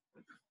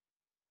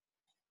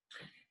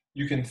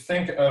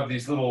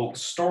these little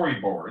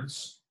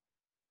storyboards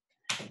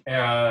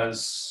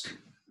as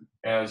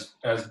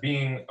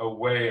being a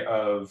way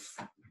of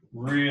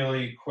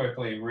really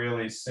quickly,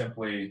 really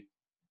simply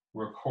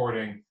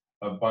recording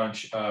a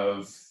bunch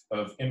of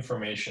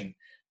information,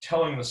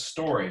 telling the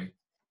story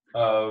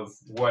of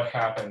what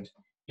happened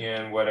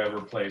in whatever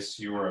place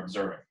you were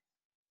observing.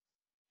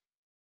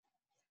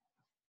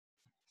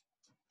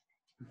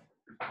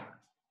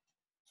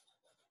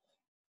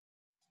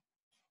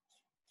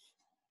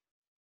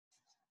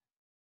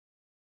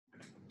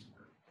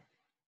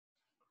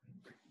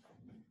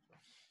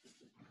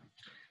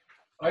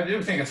 I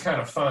do think it's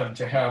kind of fun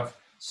to have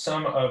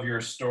some of your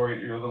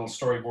little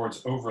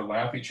storyboards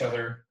overlap each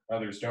other,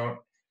 others don't.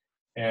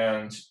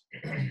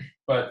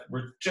 But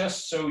we're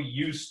just so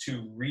used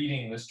to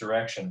reading this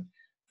direction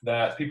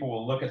that people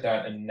will look at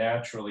that and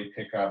naturally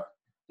pick up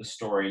the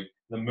story,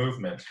 the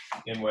movement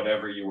in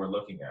whatever you were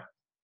looking at.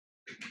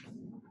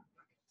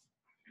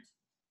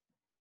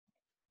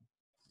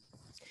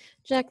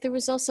 Jack, there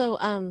was also,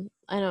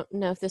 I don't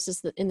know if this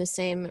is in the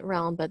same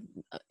realm, but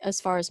as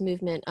far as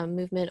movement,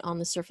 movement on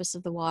the surface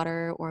of the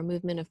water or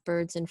movement of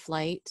birds in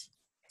flight,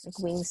 like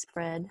wings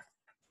spread.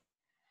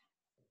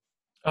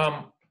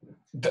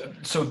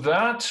 So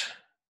that,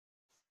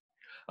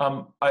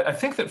 I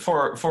think that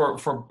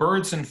for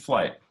birds in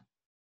flight,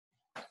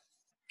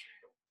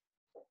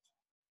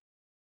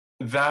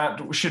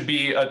 that should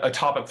be a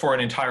topic for an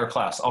entire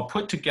class. I'll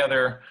put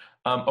together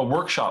a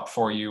workshop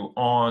for you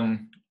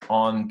on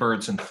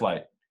birds in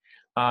flight.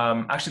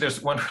 Actually,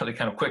 there's one really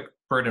kind of quick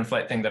bird in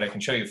flight thing that I can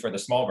show you for the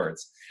small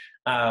birds.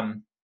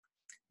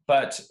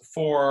 But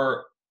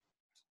for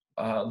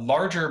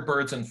larger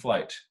birds in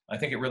flight, I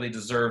think it really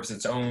deserves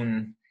its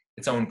own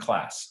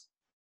class.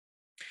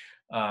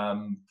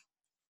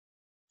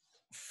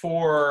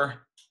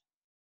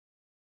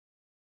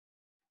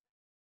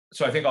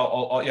 So I think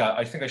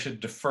I think I should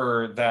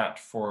defer that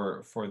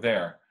for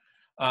there.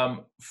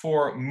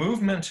 For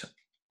movement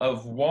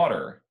of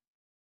water,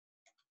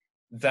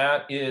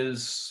 that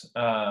is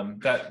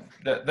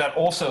that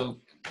also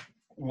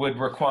would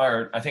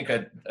require, I think,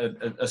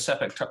 a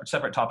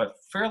separate topic.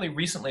 Fairly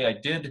recently, I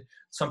did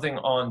something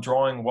on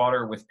drawing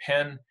water with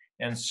pen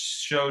and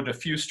showed a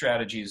few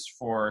strategies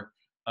for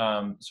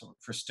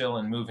still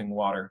and moving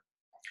water.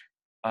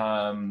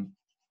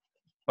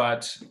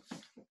 But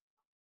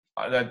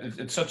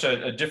it's such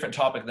a different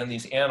topic than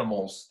these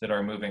animals that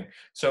are moving.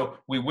 So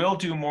we will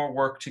do more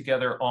work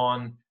together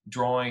on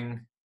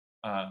drawing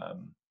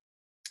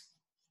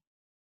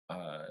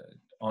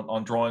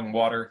on drawing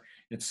water.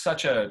 It's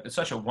such a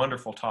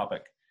wonderful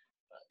topic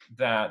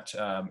that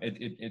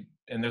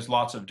and there's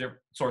lots of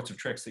different sorts of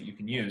tricks that you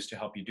can use to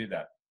help you do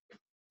that.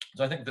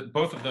 So I think that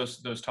both of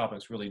those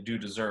topics really do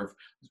deserve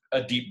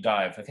a deep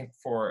dive. I think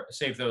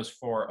save those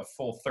for a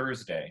full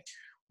Thursday.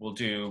 We'll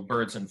do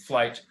birds in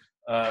flight,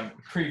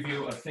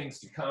 preview of things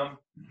to come.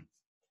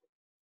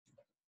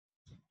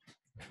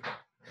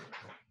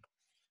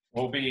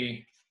 We'll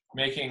be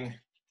making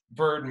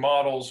bird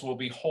models. We'll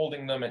be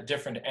holding them at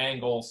different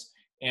angles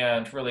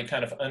and really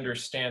kind of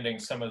understanding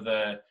some of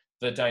the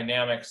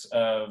dynamics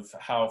of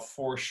how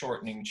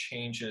foreshortening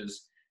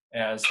changes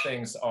as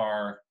things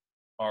are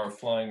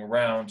flying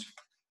around.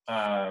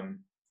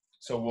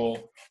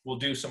 So we'll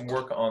do some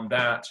work on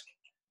that.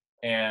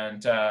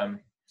 And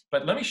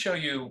but let me show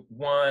you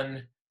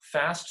one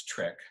fast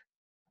trick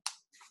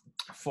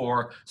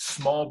for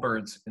small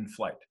birds in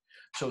flight.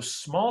 So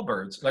small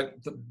birds,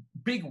 like the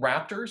big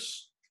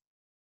raptors,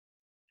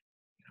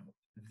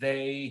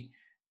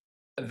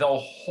 they'll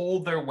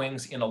hold their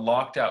wings in a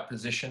locked out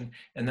position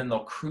and then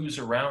they'll cruise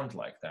around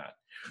like that.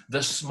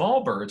 The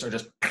small birds are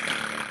just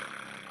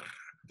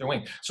their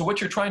wing. So what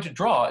you're trying to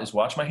draw is,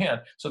 watch my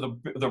hand. So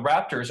the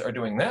raptors are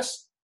doing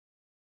this.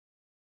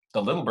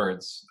 The little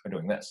birds are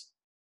doing this.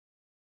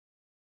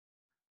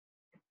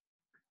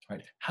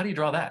 Right? How do you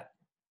draw that?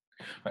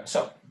 Right,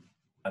 so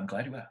I'm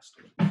glad you asked.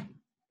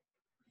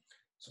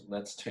 So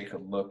let's take a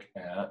look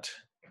at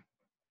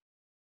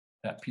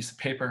that piece of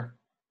paper.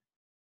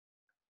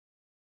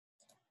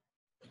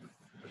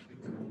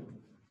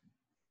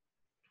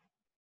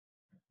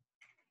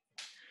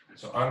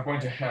 So I'm going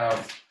to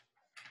have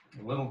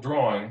a little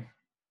drawing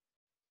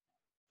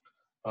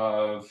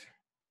of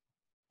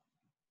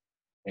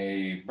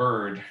a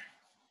bird,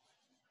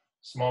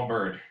 small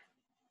bird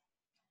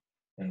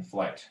in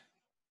flight.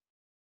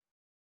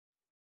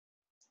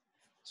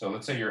 So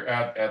let's say you're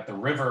at the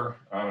river.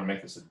 I'm gonna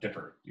make this a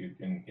dipper. You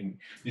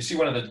see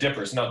one of the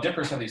dippers. Now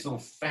dippers have these little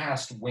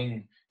fast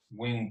wing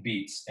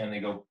beats, and they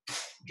go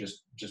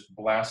just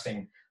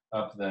blasting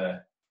up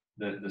the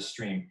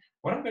stream.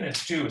 What I'm gonna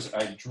do is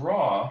I've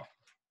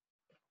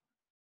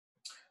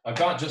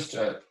got just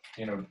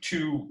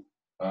two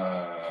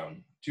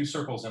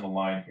circles in a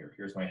line here.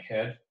 Here's my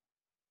head.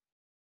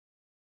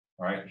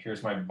 All right,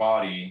 here's my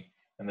body,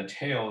 and the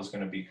tail is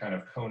going to be kind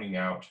of coning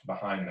out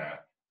behind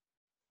that.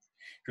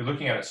 If you're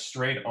looking at it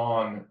straight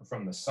on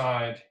from the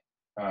side,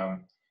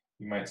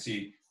 you might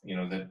see,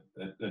 a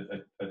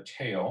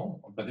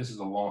tail, but this is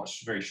a long,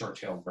 very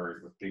short-tailed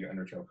bird with big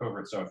undertail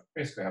covert. So I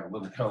basically have a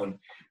little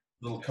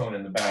cone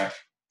in the back.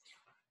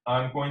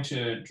 I'm going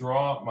to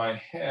draw my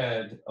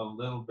head a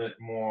little bit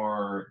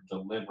more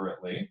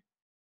deliberately.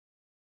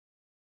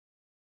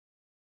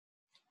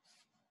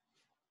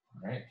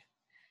 All right,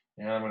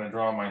 and I'm going to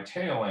draw my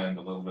tail end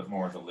a little bit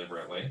more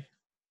deliberately.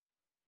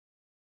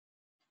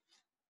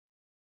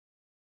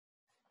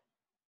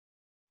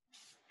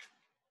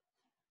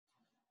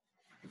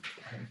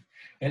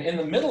 And in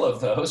the middle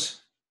of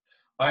those,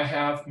 I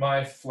have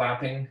my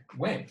flapping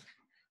wing,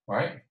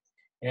 right?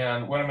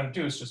 And what I'm going to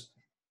do is just,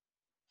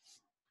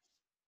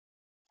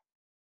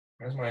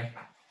 here's my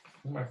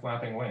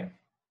flapping wing.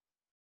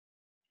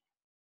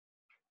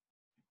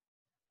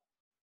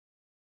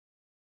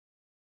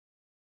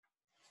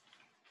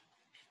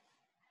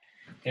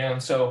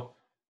 And so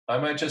I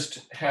might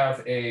just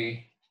have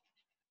a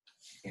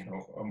you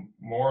know,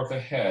 more of the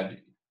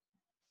head.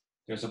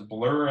 There's a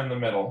blur in the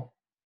middle.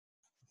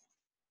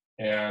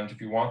 And if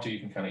you want to, you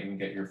can kind of even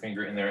get your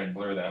finger in there and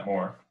blur that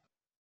more.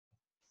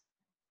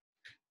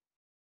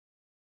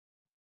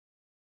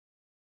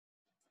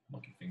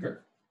 Lucky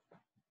finger.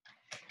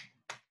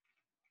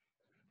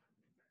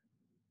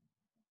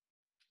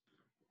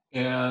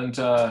 And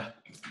there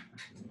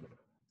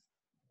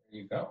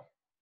you go.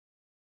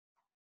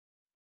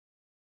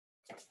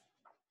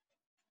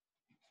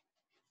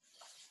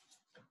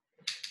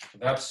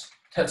 That's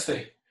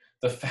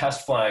the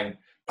fast flying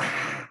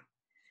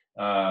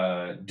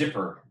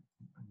dipper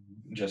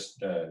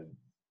just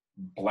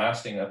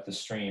blasting up the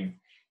stream.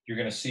 You're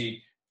going to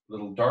see a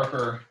little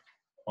darker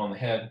on the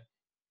head,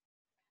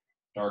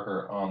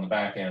 darker on the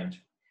back end,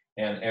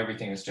 and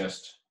everything is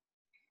just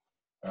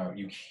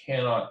you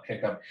cannot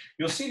pick up.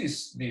 You'll see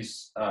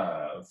these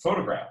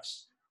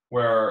photographs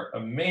where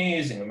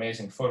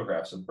amazing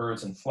photographs of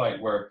birds in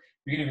flight, where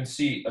you can even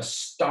see a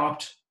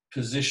stopped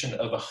position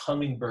of a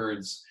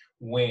hummingbird's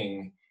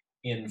wing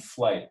in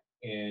flight,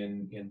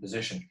 in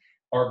position.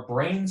 Our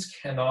brains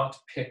cannot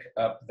pick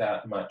up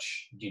that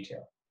much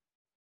detail.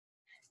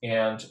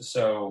 And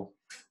so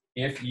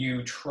if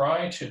you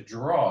try to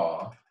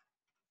draw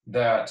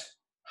that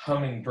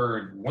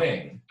hummingbird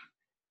wing,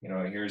 you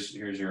know, here's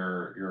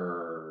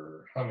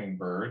your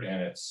hummingbird,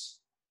 and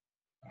it's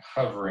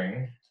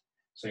hovering.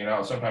 So, you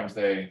know, sometimes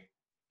here's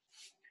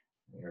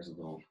a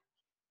little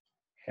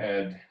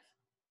head,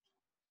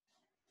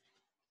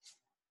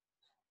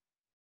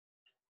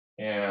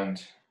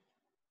 and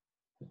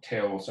the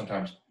tail will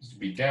sometimes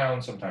be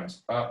down,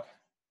 sometimes up,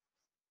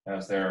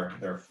 as they're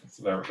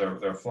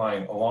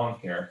flying along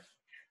here.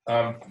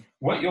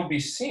 What you'll be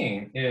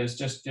seeing is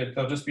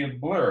there'll just be a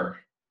blur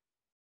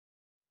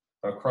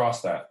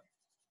across that.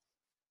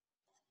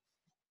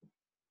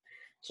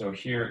 So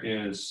here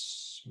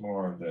is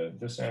more of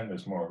this end,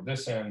 there's more of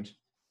this end,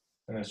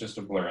 and there's just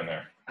a blur in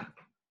there.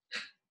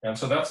 And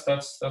so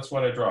that's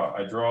what I draw.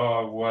 I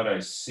draw what I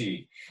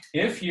see.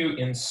 If you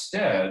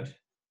instead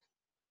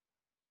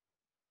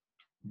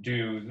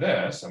do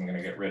this, I'm going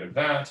to get rid of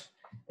that,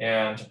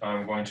 and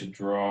I'm going to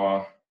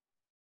draw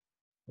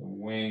the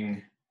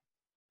wing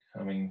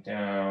coming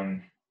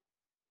down,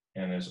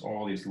 and there's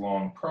all these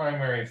long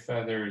primary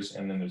feathers,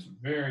 and then there's a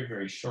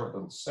very short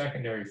little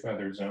secondary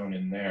feather zone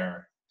in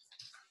there.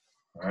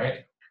 All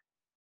right.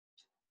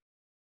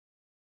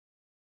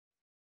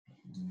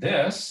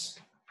 This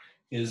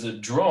is a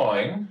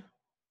drawing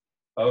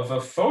of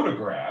a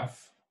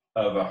photograph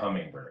of a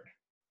hummingbird,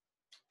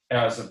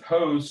 as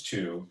opposed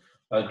to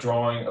a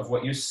drawing of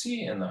what you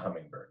see in the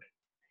hummingbird.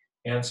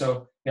 And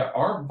so, yeah,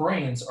 our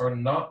brains are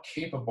not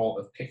capable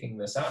of picking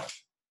this out.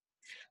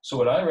 So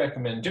what I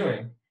recommend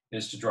doing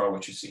is to draw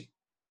what you see.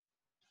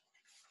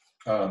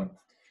 And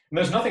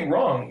there's nothing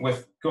wrong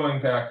with going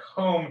back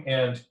home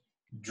and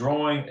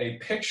drawing a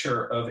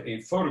picture of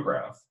a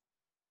photograph,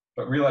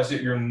 but realize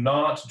that you're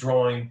not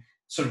drawing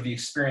sort of the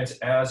experience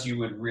as you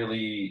would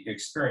really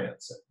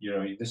experience it. You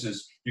know, you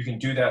can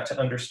do that to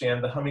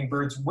understand the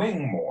hummingbird's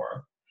wing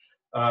more.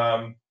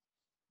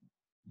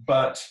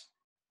 But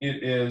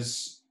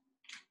that's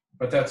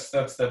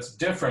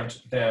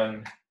different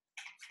than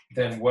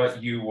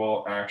what you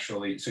will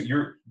actually. So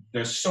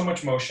there's so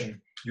much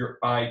motion, your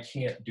eye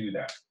can't do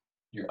that.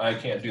 Your eye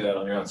can't do that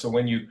on your own. So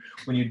when you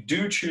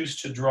do choose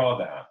to draw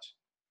that,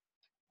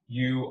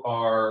 you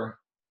are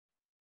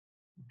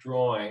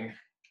drawing.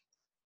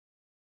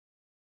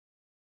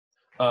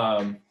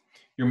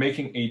 You're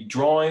making a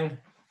drawing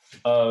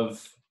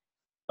of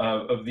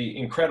the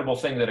incredible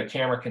thing that a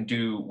camera can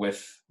do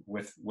with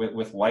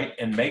light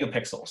and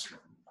megapixels.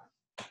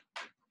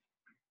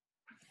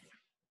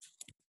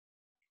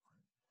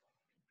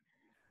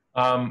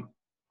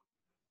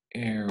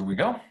 Here we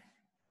go.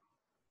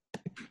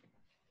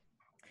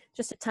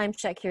 Just a time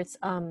check here. It's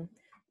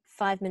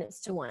 5 minutes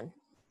to 1.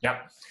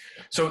 Yeah.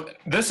 So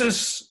this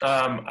is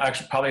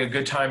actually probably a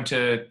good time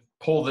to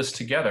pull this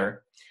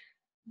together.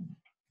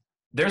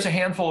 There's a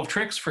handful of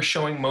tricks for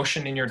showing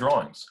motion in your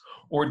drawings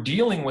or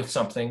dealing with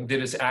something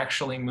that is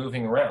actually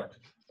moving around.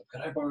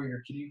 Could I borrow your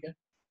kitty again?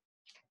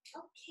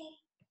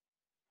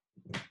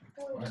 Okay.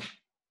 All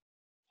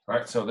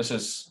right, so this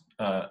is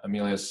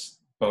Amelia's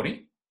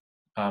Bodhi,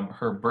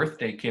 her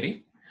birthday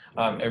kitty.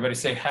 Everybody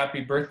say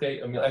happy birthday,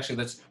 Amelia.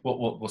 Actually,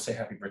 we'll say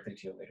happy birthday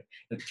to you later.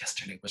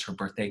 Yesterday was her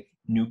birthday,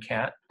 new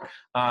cat.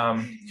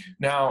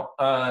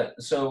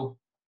 So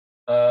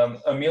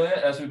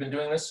Amelia, as we've been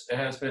doing this,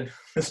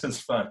 this is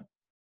fun.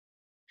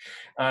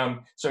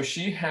 So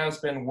she has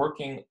been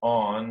working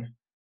on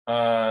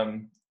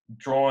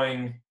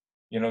drawing,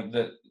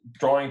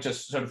 drawing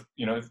just sort of,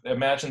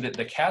 imagine that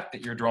the cat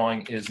that you're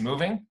drawing is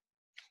moving.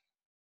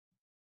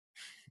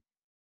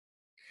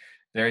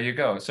 There you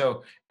go.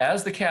 So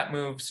as the cat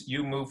moves,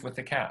 you move with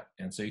the cat.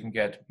 And so you can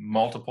get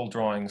multiple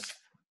drawings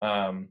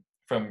from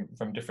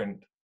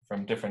different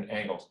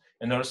angles.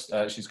 And notice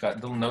she's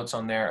got little notes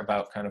on there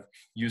about kind of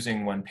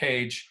using one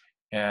page.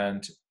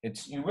 And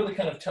it really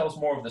kind of tells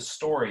more of the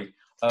story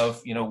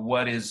of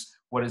what is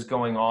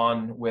going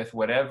on with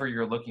whatever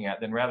you're looking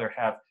at, than rather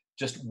have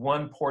just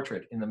one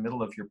portrait in the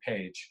middle of your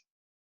page.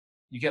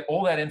 You get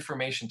all that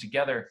information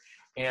together,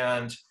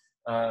 and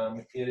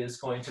it is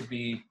going to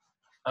be,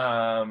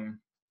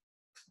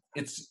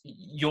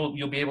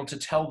 you'll be able to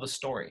tell the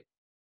story.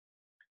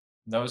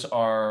 Those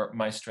are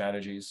my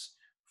strategies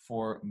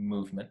for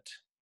movement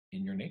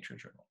in your nature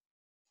journal.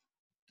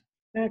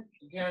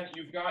 Again,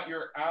 you've got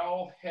your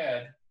owl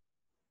head.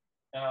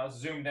 I'll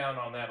zoom down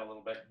on that a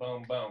little bit.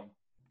 Boom, boom.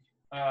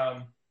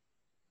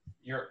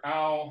 Your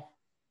owl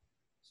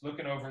is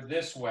looking over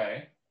this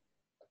way.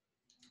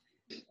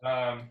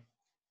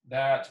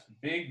 That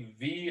big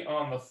V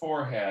on the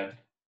forehead,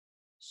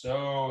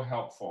 so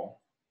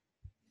helpful.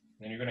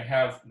 Then you're going to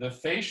have the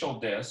facial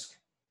disc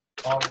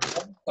on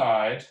one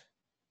side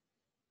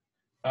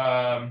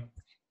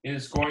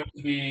is going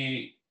to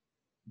be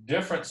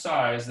different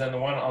size than the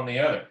one on the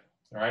other,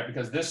 all right?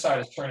 Because this side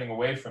is turning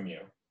away from you.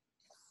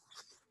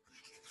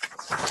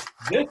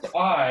 This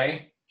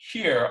eye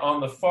here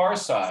on the far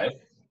side,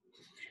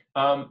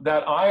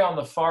 that eye on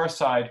the far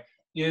side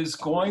is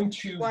going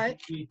to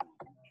be,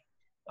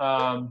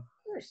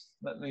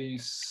 let me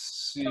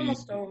see.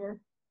 Almost over.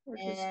 We're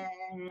just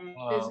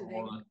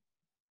visiting.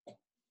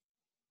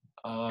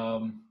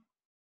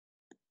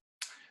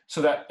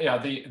 So that, yeah,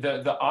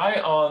 the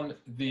eye on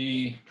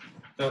the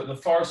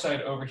far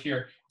side over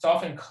here, it's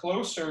often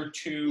closer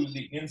to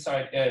the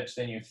inside edge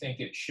than you think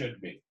it should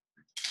be.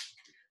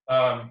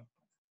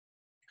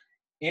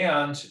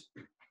 And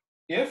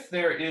if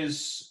there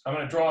is, I'm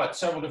going to draw it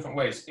several different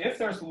ways. If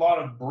there's a lot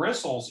of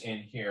bristles in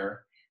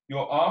here,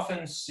 you'll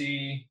often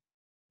see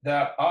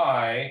that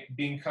eye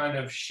being kind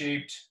of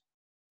shaped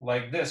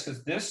like this,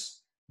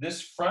 because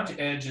this front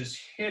edge is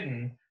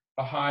hidden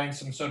behind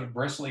some sort of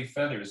bristly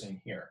feathers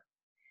in here.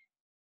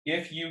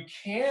 If you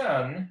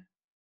can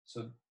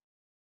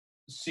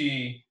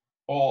see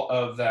all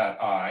of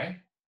that eye,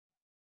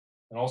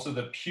 and also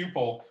the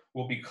pupil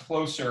will be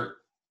closer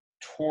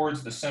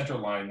towards the center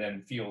line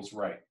than feels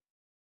right.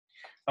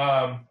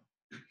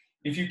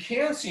 If you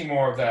can see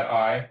more of that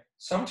eye,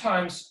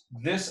 sometimes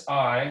this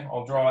eye,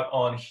 I'll draw it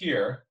on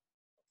here,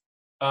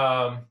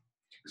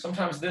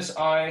 sometimes this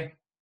eye,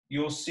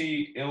 you'll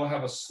see it'll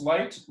have a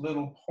slight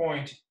little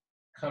point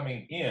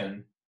coming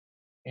in,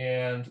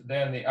 and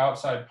then the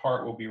outside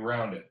part will be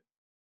rounded.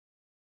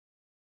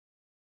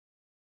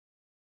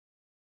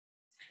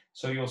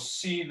 So you'll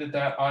see that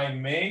that eye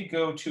may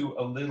go to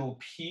a little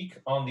peak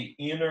on the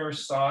inner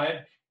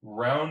side,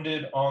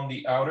 rounded on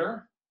the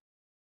outer,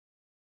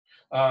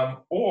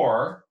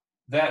 or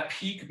that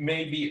peak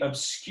may be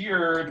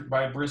obscured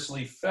by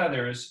bristly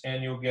feathers,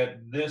 and you'll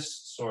get this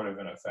sort of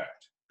an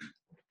effect.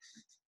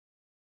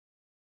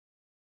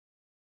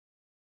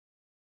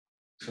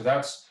 So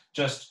that's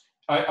just,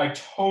 I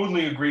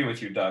totally agree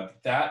with you, Doug.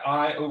 That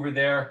eye over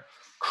there,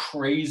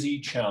 crazy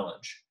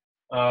challenge.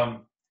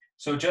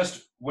 So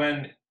just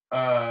when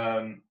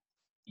I'm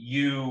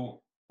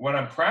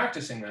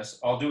practicing this,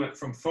 I'll do it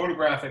from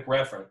photographic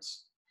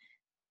reference.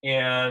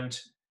 And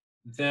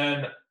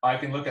then I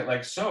can look at,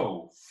 like,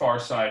 so far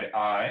side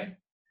eye,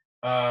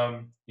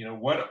 you know,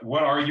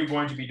 what are you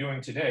going to be doing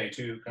today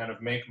to kind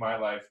of make my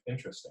life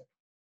interesting,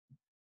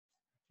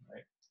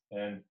 right?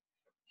 And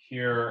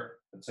here,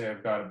 let's say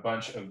I've got a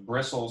bunch of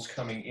bristles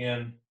coming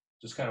in,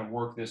 just kind of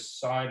work this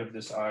side of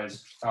this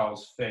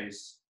owl's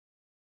face.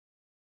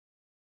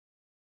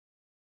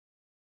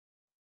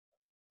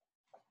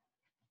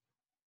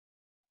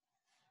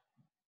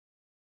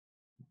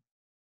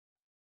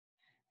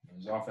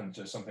 There's often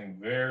just something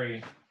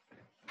very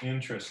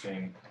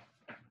interesting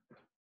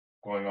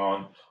going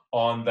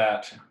on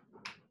that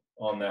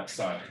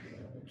side.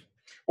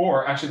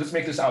 Or actually, let's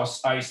make this owl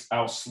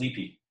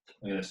sleepy.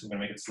 Look at this. I'm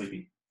going to make it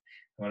sleepy.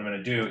 What I'm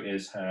going to do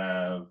is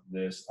have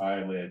this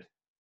eyelid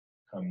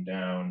come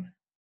down.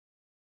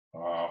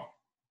 Oh,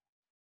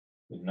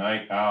 good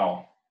night,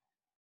 owl.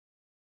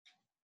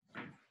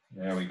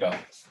 There we go.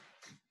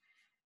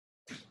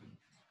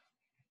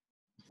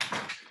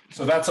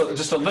 So that's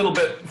just a little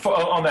bit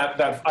on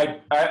that. I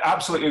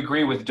absolutely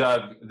agree with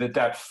Doug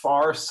that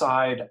far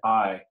side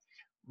eye,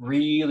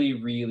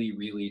 really, really,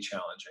 really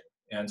challenging.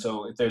 And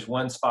so if there's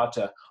one spot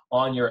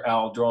on your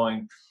owl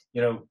drawing,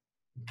 you know,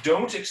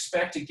 don't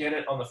expect to get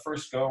it on the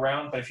first go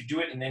round, but if you do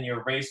it and then you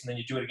erase and then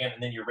you do it again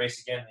and then you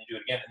erase again and you do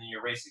it again and then you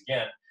erase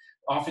again,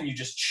 often you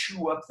just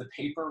chew up the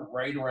paper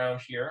right around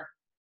here.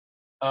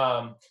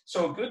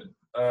 So a good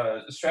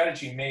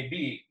strategy may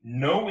be,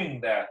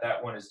 knowing that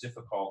that one is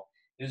difficult,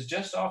 is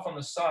just off on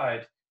the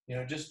side, you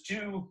know, just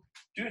do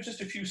just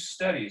a few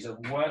studies of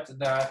what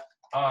that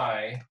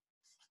eye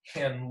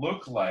can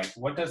look like.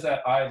 What does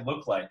that eye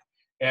look like?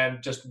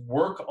 And just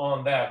work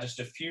on that, just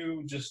a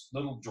few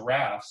little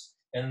drafts.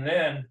 And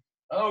then,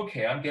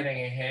 okay, I'm getting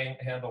a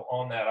handle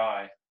on that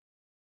eye.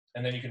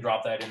 And then you can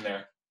drop that in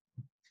there.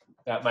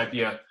 That might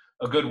be a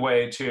good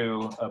way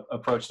to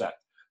approach that.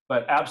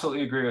 But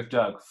absolutely agree with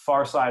Doug.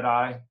 Far side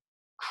eye,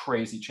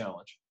 crazy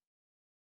challenge.